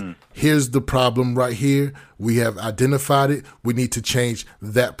 hey, here's the problem right here. We have identified it. We need to change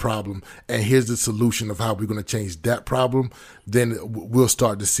that problem. And here's the solution of how we're going to change that problem. Then we'll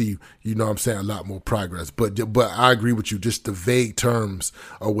start to see, you know what I'm saying, a lot more progress. But I agree with you. Just the vague terms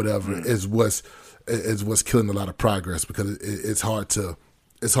or whatever is what's killing a lot of progress, because it's hard to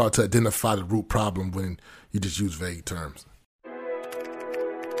identify the root problem when you just use vague terms.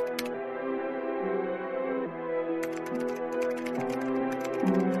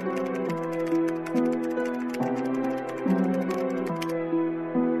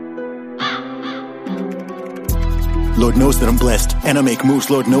 Lord knows that I'm blessed, and I make moves,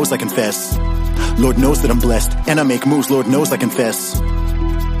 Lord knows I confess. Lord knows that I'm blessed, and I make moves, Lord knows I confess.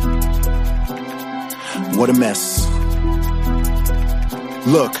 What a mess.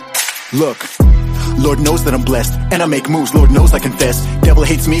 Look, Look, Lord knows that I'm blessed, and I make moves, Lord knows I confess. Devil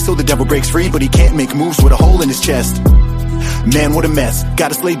hates me, so the devil breaks free, but he can't make moves with a hole in his chest. Man, what a mess.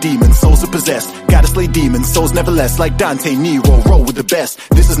 Gotta slay demons, souls are possessed. Gotta slay demons, souls never less. Like Dante, Nero, roll with the best.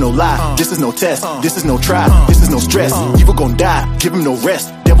 This is no lie, this is no test. This is no try, this is no stress. Evil gon' die, give him no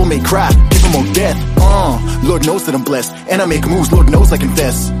rest. Devil may cry, give him more death. Lord knows that I'm blessed, and I make moves, Lord knows I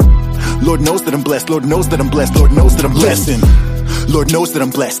confess. Lord knows that I'm blessed, Lord knows that I'm blessed, Lord knows that I'm blessed. Lord knows that I'm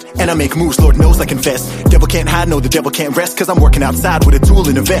blessed, and I make moves, Lord knows I confess. Devil can't hide, no, the devil can't rest, cause I'm working outside with a tool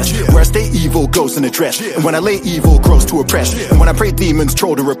and a vest. Where I stay evil, ghosts in a dress. And when I lay evil, grows to oppress. And when I pray demons,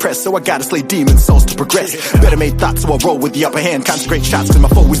 troll to repress. So I gotta slay demons, souls to progress. Better made thoughts, so I roll with the upper hand. Consecrate shots, cause my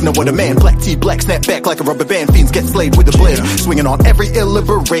foe is no other man. Black tea, black, snap back like a rubber band. Fiends get slayed with a blade. Swinging on every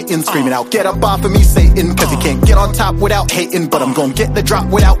illiberating, screaming out, get up off of me, Satan. Cause he can't get on top without hating. But I'm gonna get the drop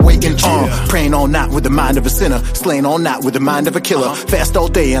without waiting. Praying all night with the mind of a sinner. Slaying all night with the mind of a killer. Fast all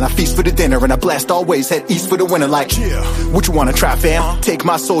day and I feast for the dinner. And I blast always, head east for the winter like what you wanna try, fam? Take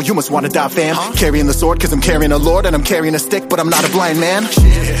my soul, you must wanna die, fam. Carrying the sword cause I'm carrying a lord. And I'm carrying a stick, but I'm not a blind man.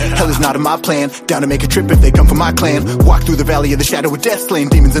 Hell is not in my plan. Down to make a trip if they come from my clan. Walk through the valley of the shadow of death. Slaying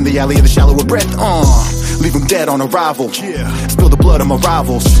demons in the alley of the shallow of breath. Leave them dead on arrival. Spill the blood of my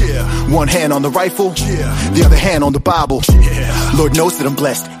rivals. One hand on the rifle, the other hand on the Bible. Lord knows that I'm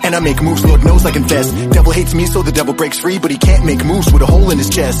blessed, and I make moves, Lord knows I confess. Devil hates me, so the devil breaks free, but he can't make moves with a hole in his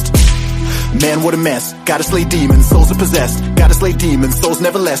chest. Man, what a mess. Gotta slay demons, souls are possessed. Gotta slay demons, souls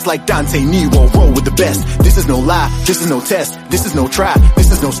never less. Like Dante, Nero, roll with the best. This is no lie, this is no test. This is no try,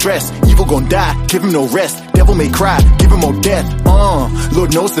 this is no stress. Evil gon' die, give him no rest. Devil may cry, give him more death.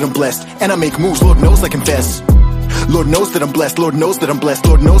 Lord knows that I'm blessed, and I make moves, Lord knows I confess. Lord knows that I'm blessed, Lord knows that I'm blessed,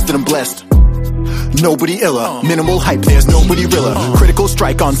 Lord knows that I'm blessed. Nobody iller, minimal hype, there's nobody realer. Critical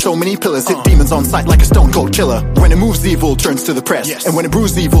strike on so many pillars, hit demons on sight like a stone cold killer. When it moves evil, turns to the press. And when it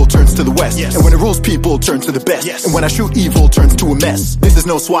brews evil, turns to the west. And when it rules people, turns to the best. And when I shoot evil, turns to a mess. This is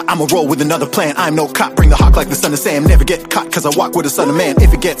no SWAT, I'ma roll with another plan. I'm no cop, bring the hawk like the son of Sam. Never get caught cause I walk with the son of man.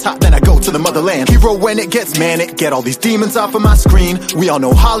 If it ggets hot, then I go to the motherland. Hero when it gets manic, get all these demons off of my screen. We all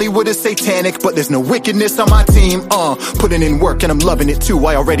know Hollywood is satanic, but there's no wickedness on my team. Putting in work and I'm loving it too.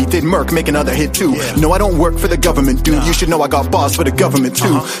 I already did Merc, make another hit too. No, I don't work for the government, dude. You should know I got bars for the government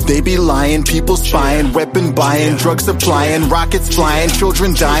too. They be lying, people spying, weapon buying, drug supplying, rockets flying,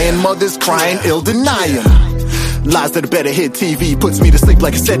 children dying, mothers crying, ill denying. Lies that are better hit TV puts me to sleep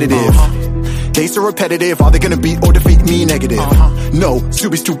like a sedative. They so repetitive, are they gonna beat or defeat me negative? No,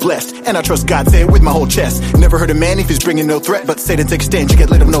 Zuby's too blessed, and I trust God, say it with my whole chest. Never heard a man if he's bringing no threat, but Satan takes stand, you get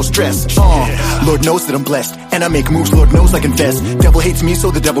let him no stress. Lord knows that I'm blessed, and I make moves, Lord knows I confess. Devil hates me,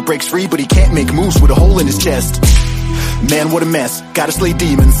 so the devil breaks free, but he can't make moves with a hole in his chest. Man, what a mess. Gotta slay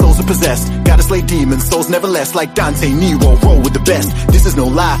demons, souls are possessed. Gotta slay demons, souls never less. Like Dante, Nero, roll with the best. This is no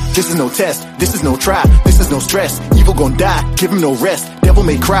lie, this is no test. This is no try, this is no stress. Evil gon' die, give him no rest. Devil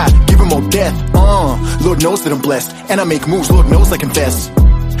may cry, give him more death. Lord knows that I'm blessed, and I make moves, Lord knows I confess.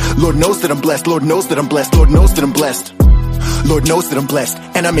 Lord knows that I'm blessed, Lord knows that I'm blessed, Lord knows that I'm blessed. Lord knows that I'm blessed,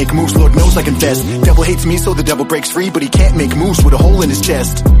 and I make moves, Lord knows I confess. Devil hates me, so the devil breaks free, but he can't make moves with a hole in his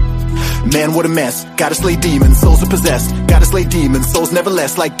chest. Man, what a mess. Gotta slay demons, souls are possessed. Gotta slay demons, souls never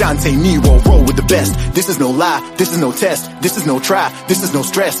less. Like Dante, Nero, roll with the best. This is no lie, this is no test. This is no try, this is no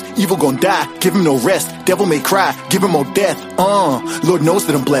stress. Evil gon' die, give him no rest. Devil may cry, give him more death. Lord knows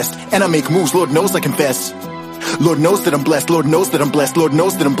that I'm blessed, and I make moves, Lord knows I confess. Lord knows that I'm blessed, Lord knows that I'm blessed, Lord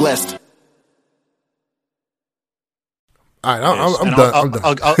knows that I'm blessed. All right, I'm done.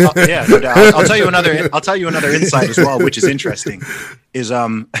 I'll tell you another. I'll tell you another insight as well, which is interesting. Is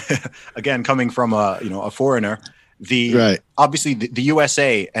again coming from a foreigner. Obviously the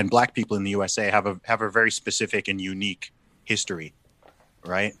USA and Black people in the USA have a very specific and unique history,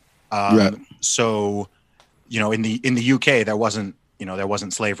 right? So, in the UK there wasn't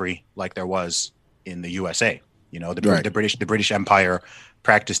slavery like there was in the USA. The British Empire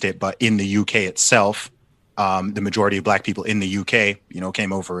practiced it, but in the UK itself. The majority of Black people in the UK,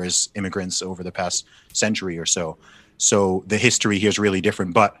 came over as immigrants over the past century or so. So the history here is really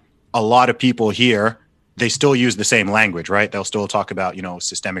different. But a lot of people here, they still use the same language, right? They'll still talk about,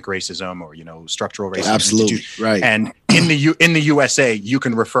 systemic racism or, structural racism. Absolutely, right. And in the USA, you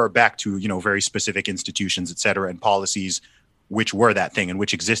can refer back to, very specific institutions, et cetera, and policies which were that thing and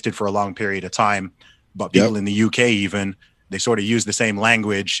which existed for a long period of time. But people in the UK even, they sort of use the same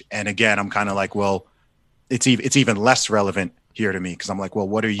language. And again, I'm kind of like, well, it's even less relevant here to me because I'm like, well,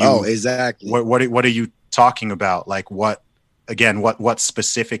 what are you? Oh, exactly. What are you talking about? Like, what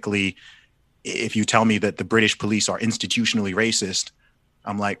specifically? If you tell me that the British police are institutionally racist,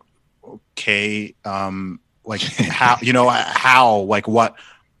 I'm like, okay, like how? Like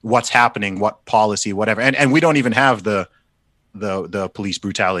what's happening, what policy, whatever. And we don't even have the police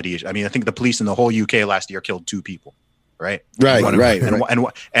brutality issue. I mean, I think the police in the whole UK last year killed 2 people. Right. Right. And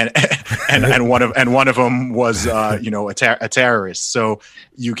one of them was, a terrorist. So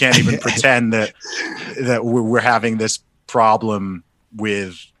you can't even pretend that we're having this problem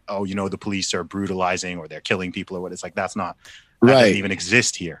with, the police are brutalizing or they're killing people or what. It's like, that doesn't even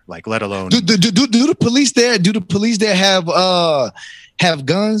exist here. Like, let alone. Do the police there? Do the police there have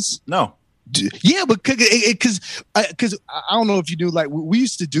guns? No. Yeah, because I don't know if you do. Like, we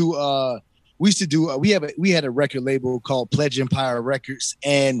used to do. We had a record label called Pledge Empire Records,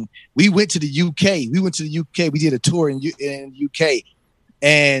 and we went to the UK. We did a tour in UK,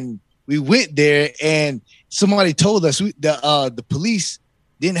 and we went there, and somebody told us the police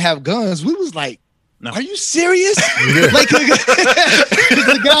didn't have guns. We was like, no. Are you serious? Like, the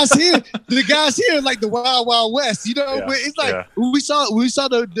guys here, like the Wild Wild West, But it's like when we saw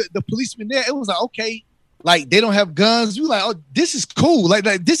the policemen there, it was like, okay. Like, they don't have guns. We were like, oh, this is cool. Like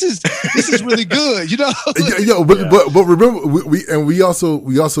this is really good, But remember, we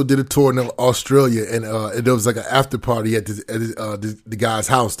also did a tour in Australia, and there was like an after party at the guy's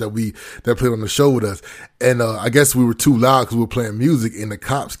house that played on the show with us, and I guess we were too loud because we were playing music, and the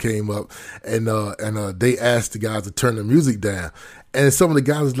cops came up, and they asked the guys to turn the music down. And some of the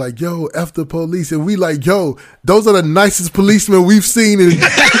guys was like, yo, F the police. And we like, yo, those are the nicest policemen we've seen in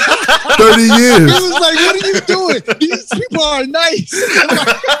 30 years. He was like, what are you doing? These people are nice.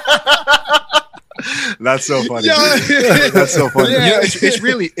 That's so funny. That's so funny. Yeah.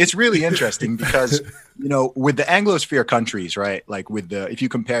 It's really interesting because, with the Anglosphere countries, right? Like if you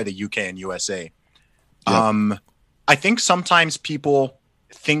compare the UK and USA, I think sometimes people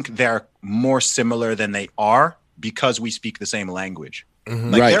think they're more similar than they are, because we speak the same language. Mm-hmm.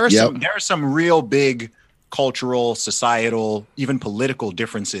 Like there are some real big cultural, societal, even political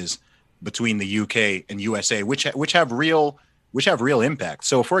differences between the UK and USA, which have real impact.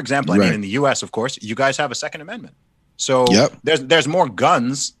 So, for example, I mean, in the US, of course, you guys have a Second Amendment. So there's more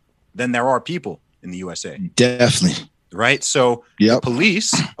guns than there are people in the USA. Definitely. Right. So the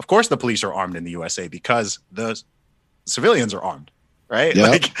police are armed in the USA because the civilians are armed. Right. Yep.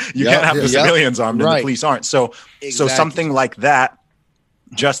 Like you can't have the civilians armed and the police aren't. So something like that,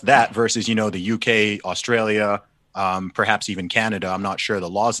 just that versus, the UK, Australia, perhaps even Canada. I'm not sure the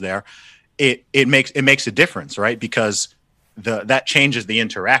laws there. It makes a difference. Right. Because that changes the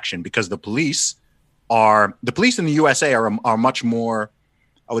interaction, because the police in the USA are much more,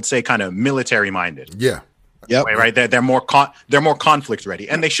 I would say, kind of military minded. Yeah. Yeah. Right. They're more conflict ready,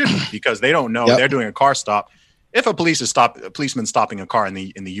 and they shouldn't, because they don't know they're doing a car stop. If a policeman stopping a car in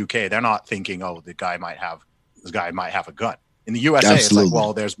the UK, they're not thinking, oh, this guy might have a gun. In the USA, Absolutely. It's like,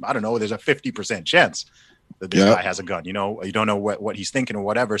 well, there's a 50% chance that this guy has a gun. You don't know what he's thinking or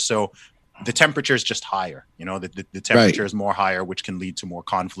whatever. So the temperature is just higher. The temperature is more higher, which can lead to more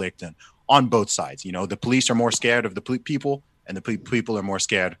conflict, and on both sides. The police are more scared of the people, and the people are more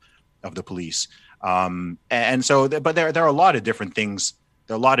scared of the police. And so, but there are a lot of different things.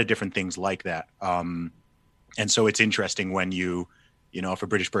 There are a lot of different things like that. And so it's interesting when if a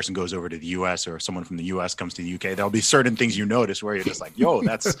British person goes over to the US, or someone from the US comes to the UK, there'll be certain things you notice where you're just like, yo,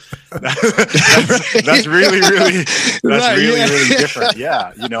 that's really different.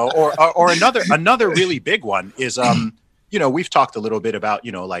 Yeah. Or another really big one is, we've talked a little bit about,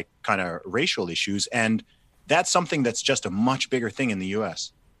 like kind of racial issues, and that's something that's just a much bigger thing in the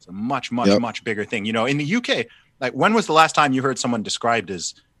US. It's a much bigger thing. In the UK, like, when was the last time you heard someone described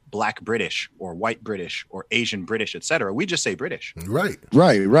as Black British or white British or Asian British, etc.? We just say British. Right.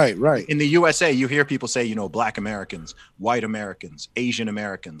 In the USA, you hear people say, Black Americans, white Americans, Asian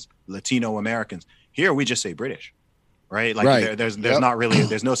Americans, Latino Americans. Here, we just say British, right? Like there's not really,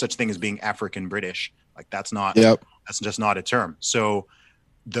 there's no such thing as being African British. Like that's just not a term. So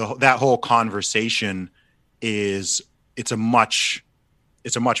that whole conversation it's a much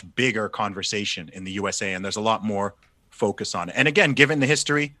bigger conversation in the USA, and there's a lot more focus on it. And again, given the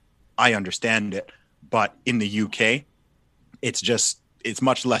history, I understand it, but in the UK, it's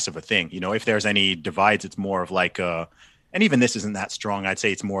much less of a thing. If there's any divides, it's more of like and even this isn't that strong. I'd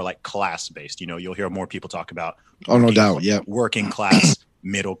say it's more like class based. You'll hear more people talk about working class,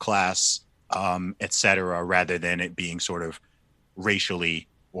 middle class, etc., rather than it being sort of racially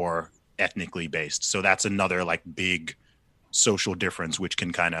or ethnically based. So that's another like big social difference, which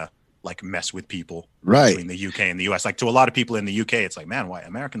can kind of like mess with people between the UK and the US. Like, to a lot of people in the UK, it's like, man, why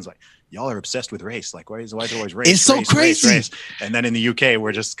Americans, like, y'all are obsessed with race. Like, why is it always race? It's so crazy. Race. And then in the UK,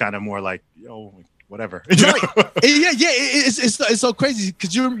 we're just kind of more like, whatever. Right. It's so crazy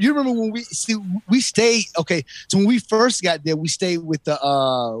because you remember when we stayed. Okay, so when we first got there, we stayed with the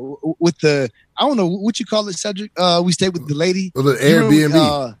I don't know what you call it, Cedric. We stayed with the lady. The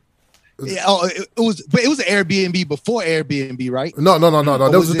Airbnb. It was an Airbnb before Airbnb, right? No.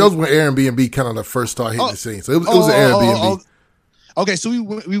 That was when Airbnb kind of first started hitting the scene. So it was an Airbnb. Okay, so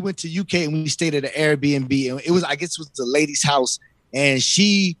we went to UK and we stayed at an Airbnb, and it was, I guess, it was the lady's house, and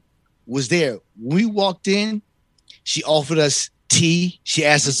she was there. When we walked in, she offered us tea. She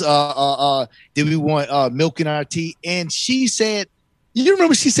asked us, did we want milk in our tea? And she said, you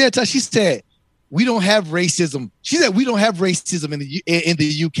remember she said, we don't have racism. She said we don't have racism in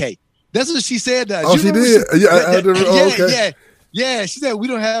the UK. That's what she said. Oh, she did. Okay. Yeah, she said we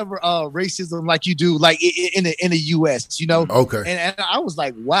don't have racism like you do, like in the U.S. You know. Okay. And I was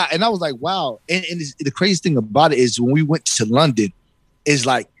like, wow. And the craziest thing about it is when we went to London, is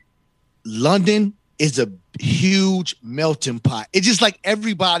like London is a huge melting pot. It's just like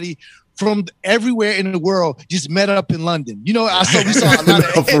everybody from everywhere in the world just met up in London. You know, we saw a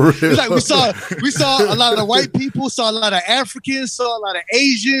lot of we saw a lot of white people, saw a lot of Africans, saw a lot of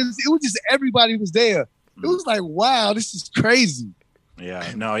Asians. It was just everybody was there. It was like, wow, this is crazy.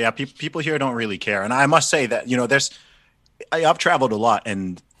 Yeah, no, yeah. People here don't really care. And I must say that, you know, I've traveled a lot,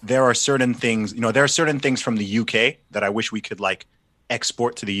 and there are certain things, you know, there are certain things from the UK that I wish we could like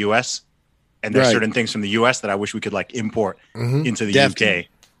export to the US. And there are certain things from the US that I wish we could like import into the UK.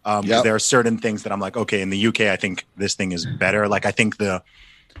 There are certain things that I'm like, okay, in the UK, I think this thing is better. Like, I think the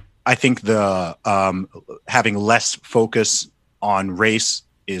having less focus on race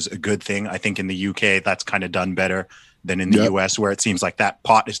is a good thing. I think in the UK, that's kind of done better than in the US, where it seems like that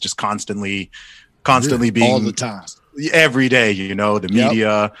pot is just constantly being all the time, every day. You know, the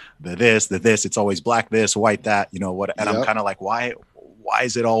media, the this, it's always black this, white that. You know what? And I'm kind of like, why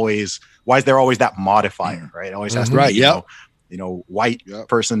is there always that modifier? Right? It always has to be. You know, white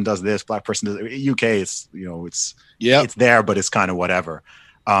person does this, black person does it. UK, it's, you know, it's there, but it's kind of whatever.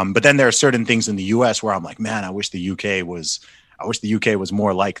 But then there are certain things in the US where I'm like, man, I wish the UK was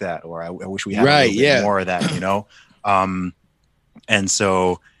more like that, or I wish we had a little bit more of that, you know? And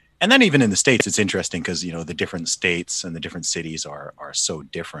then even in the States, it's interesting because, you know, the different states and the different cities are so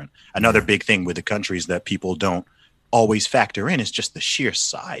different. Another big thing with the countries that people don't always factor in is just the sheer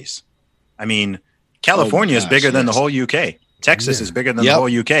size. I mean, California is bigger than the whole UK. Texas is bigger than the whole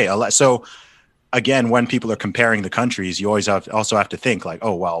UK. So again, when people are comparing the countries, you always also have to think like,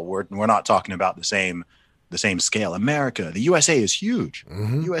 oh, well, we're not talking about the same scale. America, the USA is huge.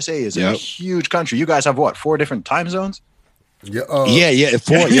 USA is a huge country. You guys have what, 4 different time zones? Yeah, 4.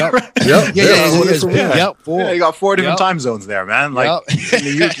 Four. Yeah, you got 4 different time zones there, man. Like in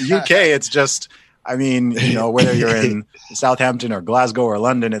the UK, it's just, I mean, you know, whether you're in Southampton or Glasgow or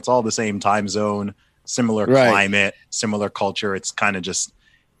London, it's all the same time zone, similar climate, similar culture. It's kind of just,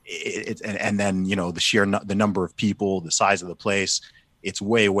 and then, you know, the number of people, the size of the place, it's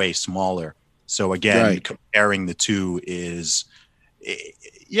way, way smaller. So again, comparing the two is,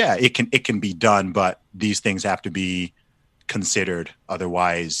 it can be done, but these things have to be considered.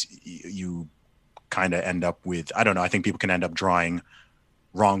 Otherwise, you kind of end up with, I don't know, I think people can end up drawing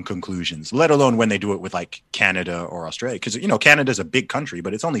wrong conclusions, let alone when they do it with like Canada or Australia. Because, you know, Canada's a big country,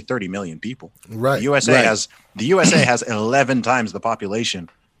 but it's only 30 million people. Right. The USA has 11 times the population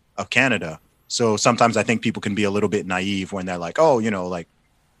of Canada. So sometimes I think people can be a little bit naive when they're like, oh, you know, like,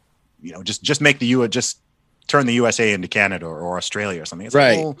 you know, just make just turn the USA into Canada or Australia or something. It's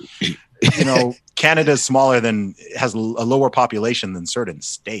like, well, you know, Canada's has a lower population than certain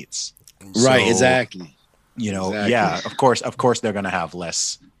states. Right. So, exactly. You know, of course they're going to have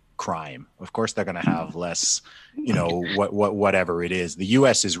less crime. Of course they're going to have less, you know, whatever it is. The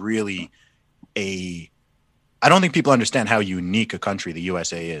US is really I don't think people understand how unique a country the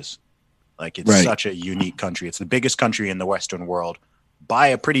USA is. Like, it's such a unique country. It's the biggest country in the Western world by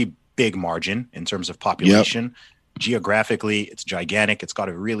a pretty big margin in terms of population. Geographically, it's gigantic. It's got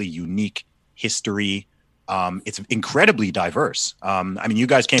a really unique history. It's incredibly diverse. I mean, you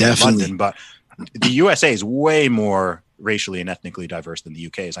guys came to London, but the USA is way more racially and ethnically diverse than the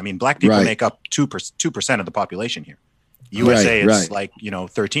UK is. I mean, black people make up 2% of the population here. USA is like, you know,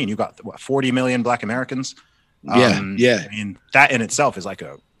 13. You got what, 40 million Black Americans. I mean, that in itself is like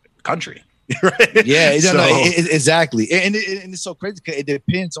a country. Right? Yeah, exactly. And it's so crazy because it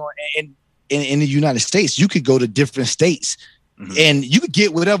depends on, in the United States, you could go to different states and you could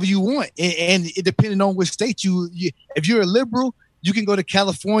get whatever you want. And it depending on which state you if you're a liberal, you can go to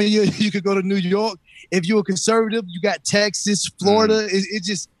California, you could go to New York. If you're a conservative, you got Texas, Florida.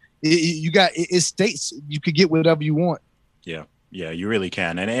 It's states. You could get whatever you want. Yeah. Yeah, you really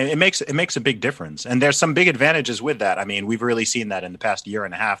can. And it makes a big difference. And there's some big advantages with that. I mean, we've really seen that in the past year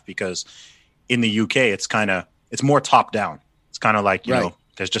and a half, because in the UK, it's more top down. It's kind of like, you know,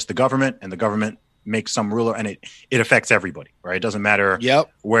 there's just the government, and the government makes some ruler, and it affects everybody, right? It doesn't matter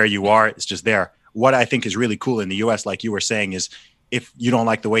where you are. It's just there. What I think is really cool in the US, like you were saying, is if you don't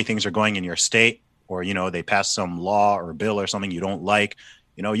like the way things are going in your state, or, you know, they pass some law or bill or something you don't like,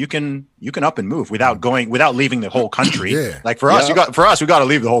 you know, you can up and move without leaving the whole country. Like for us, we got to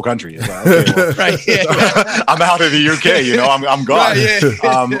leave the whole country. Like, okay, well, I'm out of the UK, you know, I'm gone.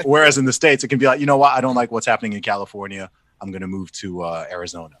 Whereas in the States, it can be like, you know what, I don't like what's happening in California. I'm going to move to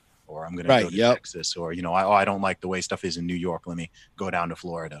Arizona, or I'm going to go to Texas, or, you know, I don't like the way stuff is in New York. Let me go down to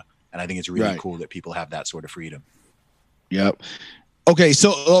Florida. And I think it's really cool that people have that sort of freedom. Yep. Okay.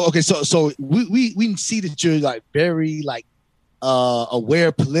 So we see that you're like very like,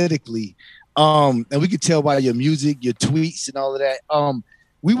 aware politically, and we could tell by your music, your tweets, and all of that.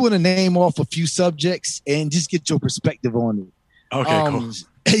 We want to name off a few subjects and just get your perspective on it. Okay, cool.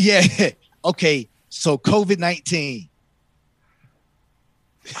 Yeah. Okay. So COVID-19.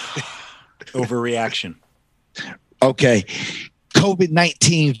 Overreaction. Okay.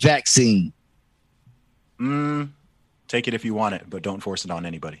 COVID-19 vaccine. Take it if you want it, but don't force it on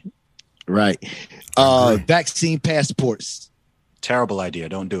anybody. Right. Vaccine passports. Terrible idea.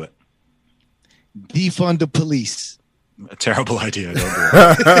 Don't do it. Defund the police. A terrible idea. Don't do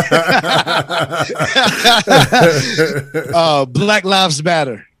it. Black Lives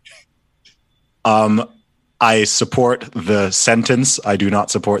Matter. I support the sentence. I do not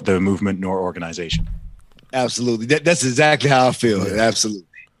support the movement nor organization. Absolutely. That's exactly how I feel. Yeah. Absolutely.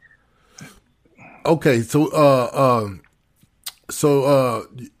 Okay. So,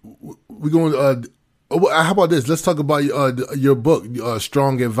 we're going how about this? Let's talk about your book,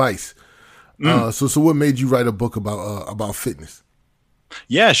 Strong Advice. So what made you write a book about fitness?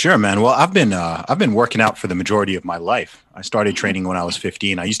 Yeah, sure, man. Well, I've been working out for the majority of my life. I started training when I was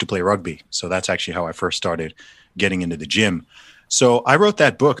 15. I used to play rugby, so that's actually how I first started getting into the gym. So I wrote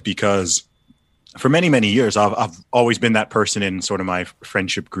that book because for many, many years, I've always been that person in sort of my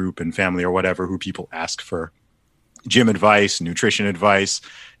friendship group and family or whatever who people ask for gym advice, nutrition advice,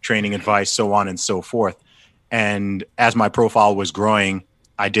 training advice, so on and so forth. And as my profile was growing,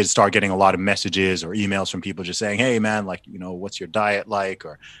 I did start getting a lot of messages or emails from people just saying, hey, man, like, you know, what's your diet like?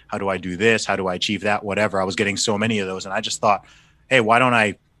 Or how do I do this? How do I achieve that? Whatever. I was getting so many of those. And I just thought, hey, why don't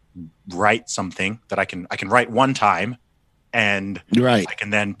I write something that I can write one time, and I can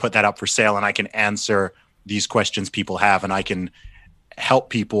then put that up for sale, and I can answer these questions people have, and I can help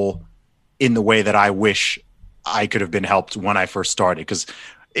people in the way that I wish I could have been helped when I first started. Because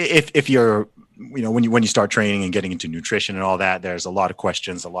if you're, you know, when you start training and getting into nutrition and all that, there's a lot of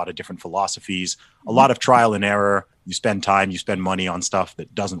questions, a lot of different philosophies, a lot of trial and error. You spend time, you spend money on stuff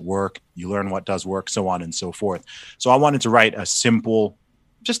that doesn't work. You learn what does work, so on and so forth. So I wanted to write a simple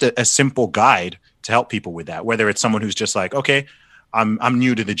guide to help people with that. Whether it's someone who's just like, okay, I'm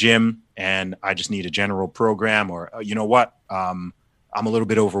new to the gym and I just need a general program, or you know what, I'm a little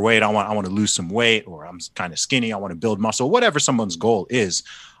bit overweight. I want to lose some weight, or I'm kind of skinny. I want to build muscle. Whatever someone's goal is,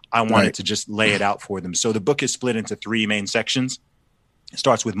 I wanted to just lay it out for them. So the book is split into 3 main sections. It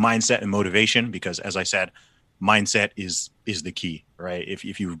starts with mindset and motivation, because as I said, mindset is the key, right? If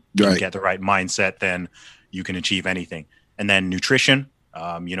you get the right mindset, then you can achieve anything. And then nutrition,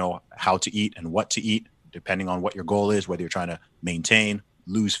 you know, how to eat and what to eat, depending on what your goal is, whether you're trying to maintain,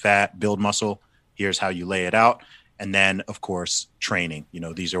 lose fat, build muscle. Here's how you lay it out. And then, of course, training. You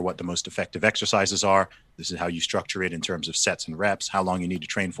know, these are what the most effective exercises are. This is how you structure it in terms of sets and reps, how long you need to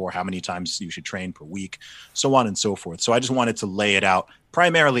train for, how many times you should train per week, so on and so forth. So I just wanted to lay it out,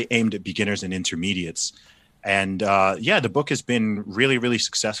 primarily aimed at beginners and intermediates. And the book has been really, really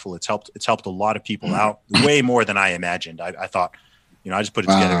successful. It's helped a lot of people out, way more than I imagined. I thought, you know, I just put it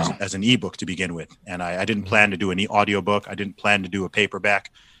together as an ebook to begin with. And I didn't plan to do an audiobook. I didn't plan to do a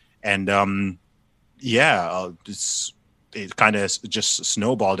paperback. And it kind of just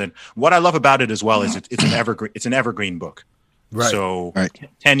snowballed. And what I love about it as well is it's an evergreen book. Right. So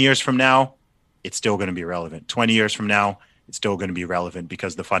 10 years from now, it's still going to be relevant. 20 years from now, it's still going to be relevant,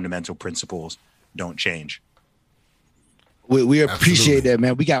 because the fundamental principles don't change. We appreciate that,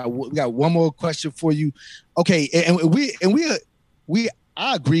 man. We got one more question for you. Okay,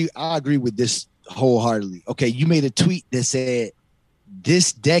 I agree with this wholeheartedly. Okay, you made a tweet that said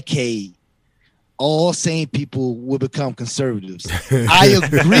this decade all sane people will become conservatives. I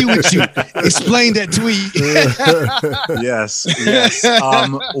agree with you. Explain that tweet. Yes.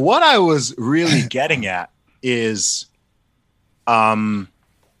 What I was really getting at is, I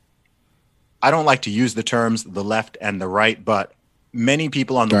don't like to use the terms the left and the right, but many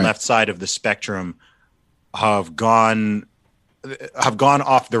people on the left side of the spectrum have gone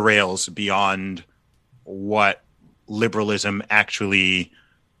off the rails beyond what liberalism actually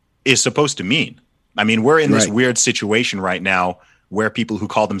is supposed to mean. I mean, we're in this weird situation right now where people who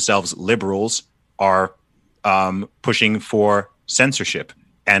call themselves liberals are pushing for censorship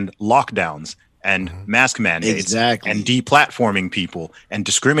and lockdowns and mask mandates and deplatforming people and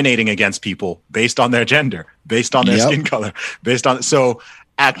discriminating against people based on their gender, based on their skin color, so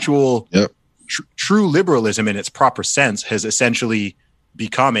actual true liberalism in its proper sense has essentially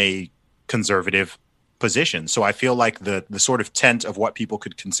become a conservative position. So I feel like the sort of tent of what people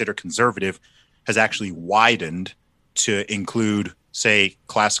could consider conservative has actually widened to include, say,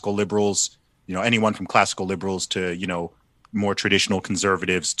 classical liberals, anyone from classical liberals to, more traditional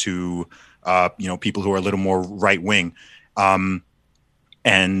conservatives to, people who are a little more right wing.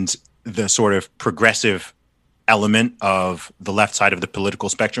 And the sort of progressive element of the left side of the political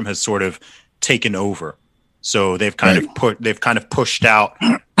spectrum has sort of taken over. So they've kind of pushed out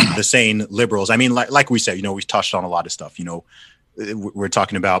the sane liberals. I mean, like we said, we've touched on a lot of stuff. We're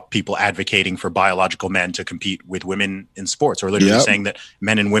talking about people advocating for biological men to compete with women in sports, or literally saying that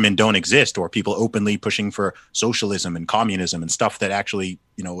men and women don't exist, or people openly pushing for socialism and communism and stuff that actually,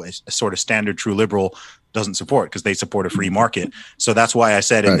 a sort of standard true liberal doesn't support, because they support a free market. So that's why I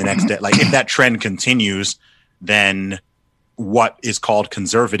said in the next day, like, if that trend continues, then what is called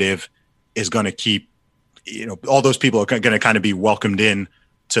conservative is going to keep, all those people are going to kind of be welcomed in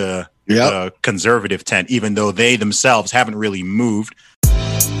to the conservative tent, even though they themselves haven't really moved.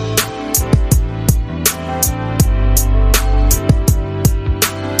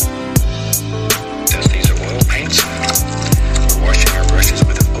 As these are oil paints, we're washing our brushes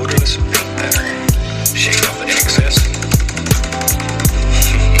with an odorless paint thinner. Shake off the excess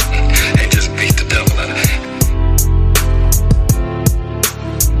and just beat the devil out of it.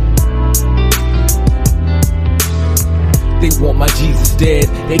 They want my Jesus dead,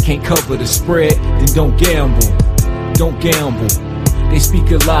 they can't cover the spread, then don't gamble, don't gamble. They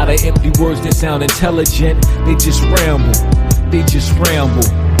speak a lot of empty words that sound intelligent, they just ramble, they just ramble.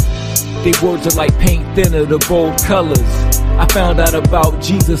 They words are like paint thinner, the bold colors. I found out about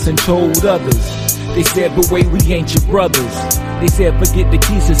Jesus and told others. They said, but wait, we ain't your brothers. They said, forget the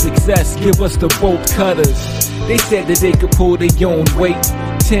keys to success, give us the bolt cutters. They said that they could pull their own weight.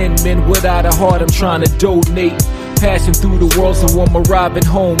 10 men without a heart, I'm trying to donate. Passing through the world, so I'm arriving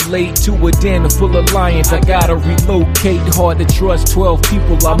home late to a den full of lions. I gotta relocate. Hard to trust 12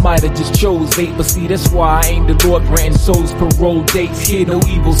 people, I might have just chose 8. But see, that's why I ain't the Lord granting souls parole dates. Hear no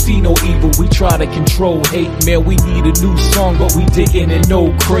evil, see no evil. We try to control hate. Man, we need a new song, but we digging in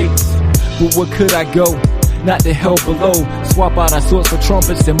no crates. But where could I go? Not to hell below. Swap out our swords for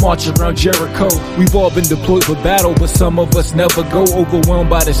trumpets and march around Jericho. We've all been deployed for battle, but some of us never go. Overwhelmed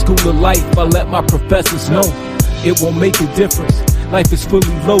by the school of life, I let my professors know it won't make a difference. Life is fully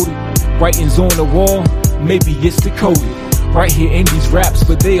loaded. Writings on the wall, maybe it's decoded. Right here in these raps,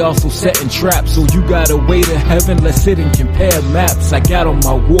 but they also setting traps. So you gotta wait to heaven, let's sit and compare maps. I got on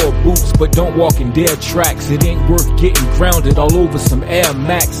my war boots, but don't walk in their tracks. It ain't worth getting grounded all over some Air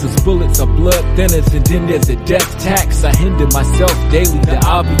Maxes. Bullets are blood thinners, and then there's a death tax. I hinder myself daily, the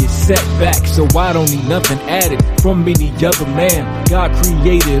obvious setback. So I don't need nothing added from any other man. God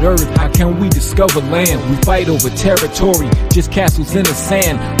created earth, how can we discover land? We fight over territory, just castles in the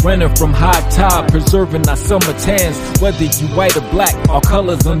sand. Running from high tide, preserving our summer tans. Whether you white or black, all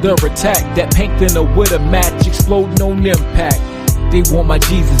colors under attack. That paint thinner with a match, exploding on impact. They want my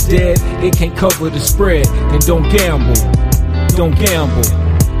Jesus dead, they can't cover the spread. Then don't gamble, don't gamble.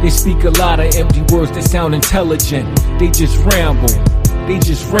 They speak a lot of empty words that sound intelligent. They just ramble, they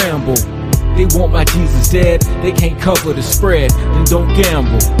just ramble. They want my Jesus dead, they can't cover the spread. Then don't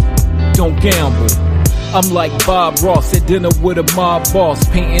gamble, don't gamble. I'm like Bob Ross at dinner with a mob boss,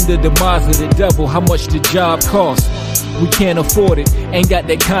 painting the demise of the devil. How much the job cost? We can't afford it, ain't got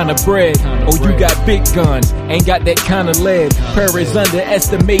that kind of bread. Oh, you got big guns, ain't got that kind of lead. Prayer is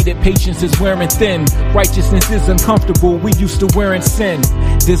underestimated, patience is wearing thin. Righteousness is uncomfortable, we used to wearing sin.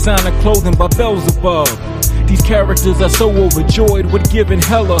 Designer clothing by Beelzebub. These characters are so overjoyed with giving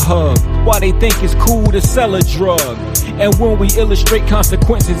hell a hug. Why they think it's cool to sell a drug. And when we illustrate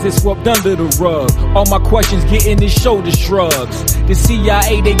consequences, it's swept under the rug. All my questions getting his shoulder shrugs. The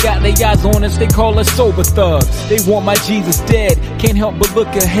CIA, they got their eyes on us, they call us sober thugs. They want my Jesus dead, can't help but look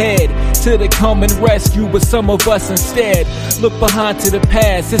ahead to the coming rescue, but some of us instead look behind to the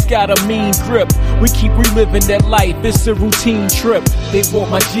past. It's got a mean grip, we keep reliving that life, it's a routine trip. They want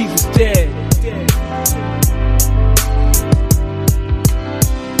my Jesus dead.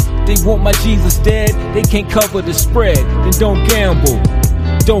 They want my Jesus dead, they can't cover the spread. Then don't gamble,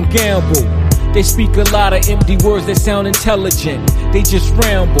 don't gamble. They speak a lot of empty words that sound intelligent. They just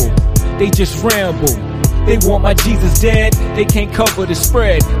ramble, they just ramble. They want my Jesus dead, they can't cover the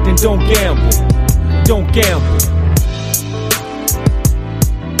spread. Then don't gamble, don't gamble.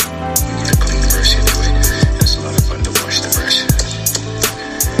 The clean verse you do it. It's a lot of fun to watch the verse.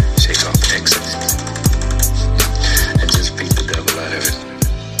 Shake off the exit and just beat the devil out of it.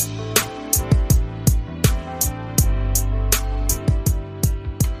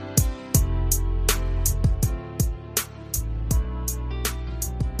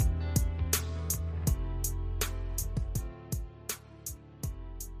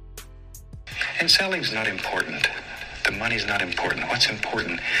 And selling's not important. The money's not important. What's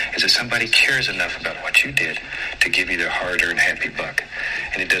important is that somebody cares enough about what you did to give you their hard-earned happy buck.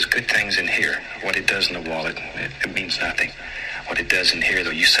 And it does good things in here. What it does in the wallet, it means nothing. What it does in here,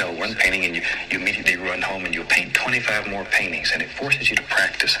 though, you sell one painting and you immediately run home and you'll paint 25 more paintings, and it forces you to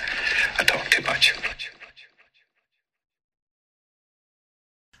practice. I talk too much.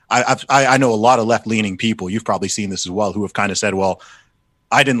 I know a lot of left-leaning people, you've probably seen this as well, who have kind of said, well,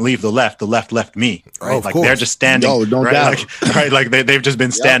 I didn't leave the left left me, right? Oh, of like course. they're just standing, No right? doubt. Like they've just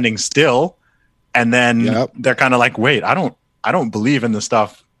been standing still. And then they're kind of like, wait, I don't believe in the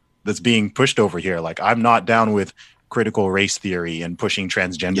stuff that's being pushed over here. Like, I'm not down with critical race theory and pushing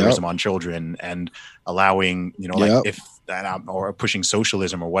transgenderism on children and allowing, like if that or pushing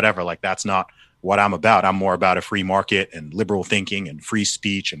socialism or whatever. Like, that's not what I'm about. I'm more about a free market and liberal thinking and free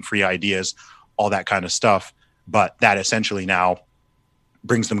speech and free ideas, all that kind of stuff. But that essentially now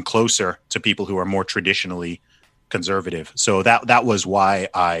brings them closer to people who are more traditionally conservative. So that was why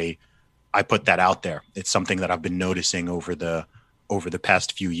I put that out there. It's something that I've been noticing over the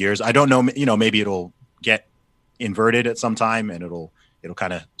past few years. I don't know, maybe it'll get inverted at some time and it'll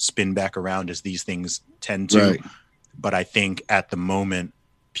kind of spin back around as these things tend to. Right. But I think at the moment,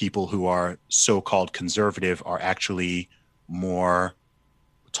 people who are so-called conservative are actually more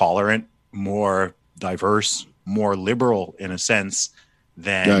tolerant, more diverse, more liberal in a sense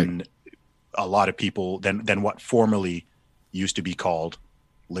than a lot of people than what formerly used to be called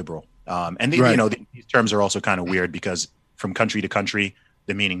liberal. And these terms are also kind of weird because from country to country,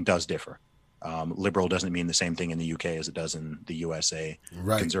 the meaning does differ. Liberal doesn't mean the same thing in the UK as it does in the USA.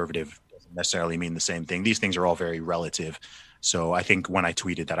 Right. Conservative doesn't necessarily mean the same thing. These things are all very relative. So I think when I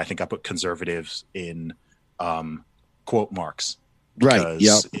tweeted that, I think I put conservatives in quote marks.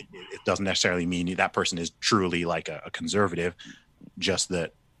 Because it doesn't necessarily mean that person is truly like a conservative, just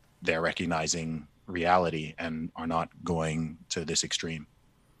that they're recognizing reality and are not going to this extreme.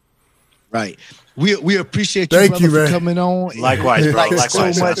 Right. We appreciate you, Thank brother, you, man. for coming on. Likewise, bro.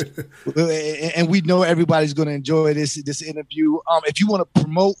 Likewise. So much. And we know everybody's going to enjoy this interview. If you want to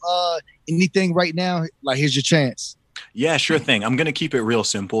promote anything right now, like, here's your chance. Yeah, sure thing. I'm going to keep it real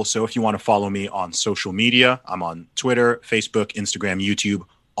simple. So if you want to follow me on social media, I'm on Twitter, Facebook, Instagram, YouTube,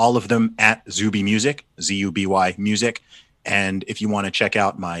 all of them at Zuby Music, Zuby Music. And if you want to check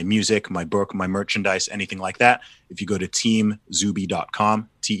out my music, my book, my merchandise, anything like that, if you go to teamzuby.com,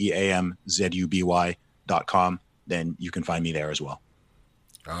 teamzuby.com, then you can find me there as well.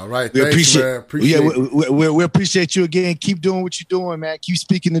 All right. We Thanks, appreciate man. we appreciate you again. Keep doing what you're doing, man. Keep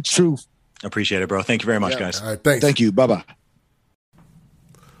speaking the truth. Appreciate it, bro. Thank you very much, guys. All right. Thanks. Thank you. Bye-bye.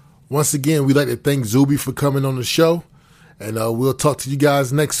 Once again, we'd like to thank Zuby for coming on the show. And we'll talk to you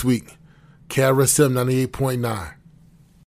guys next week. KRSM 98.9.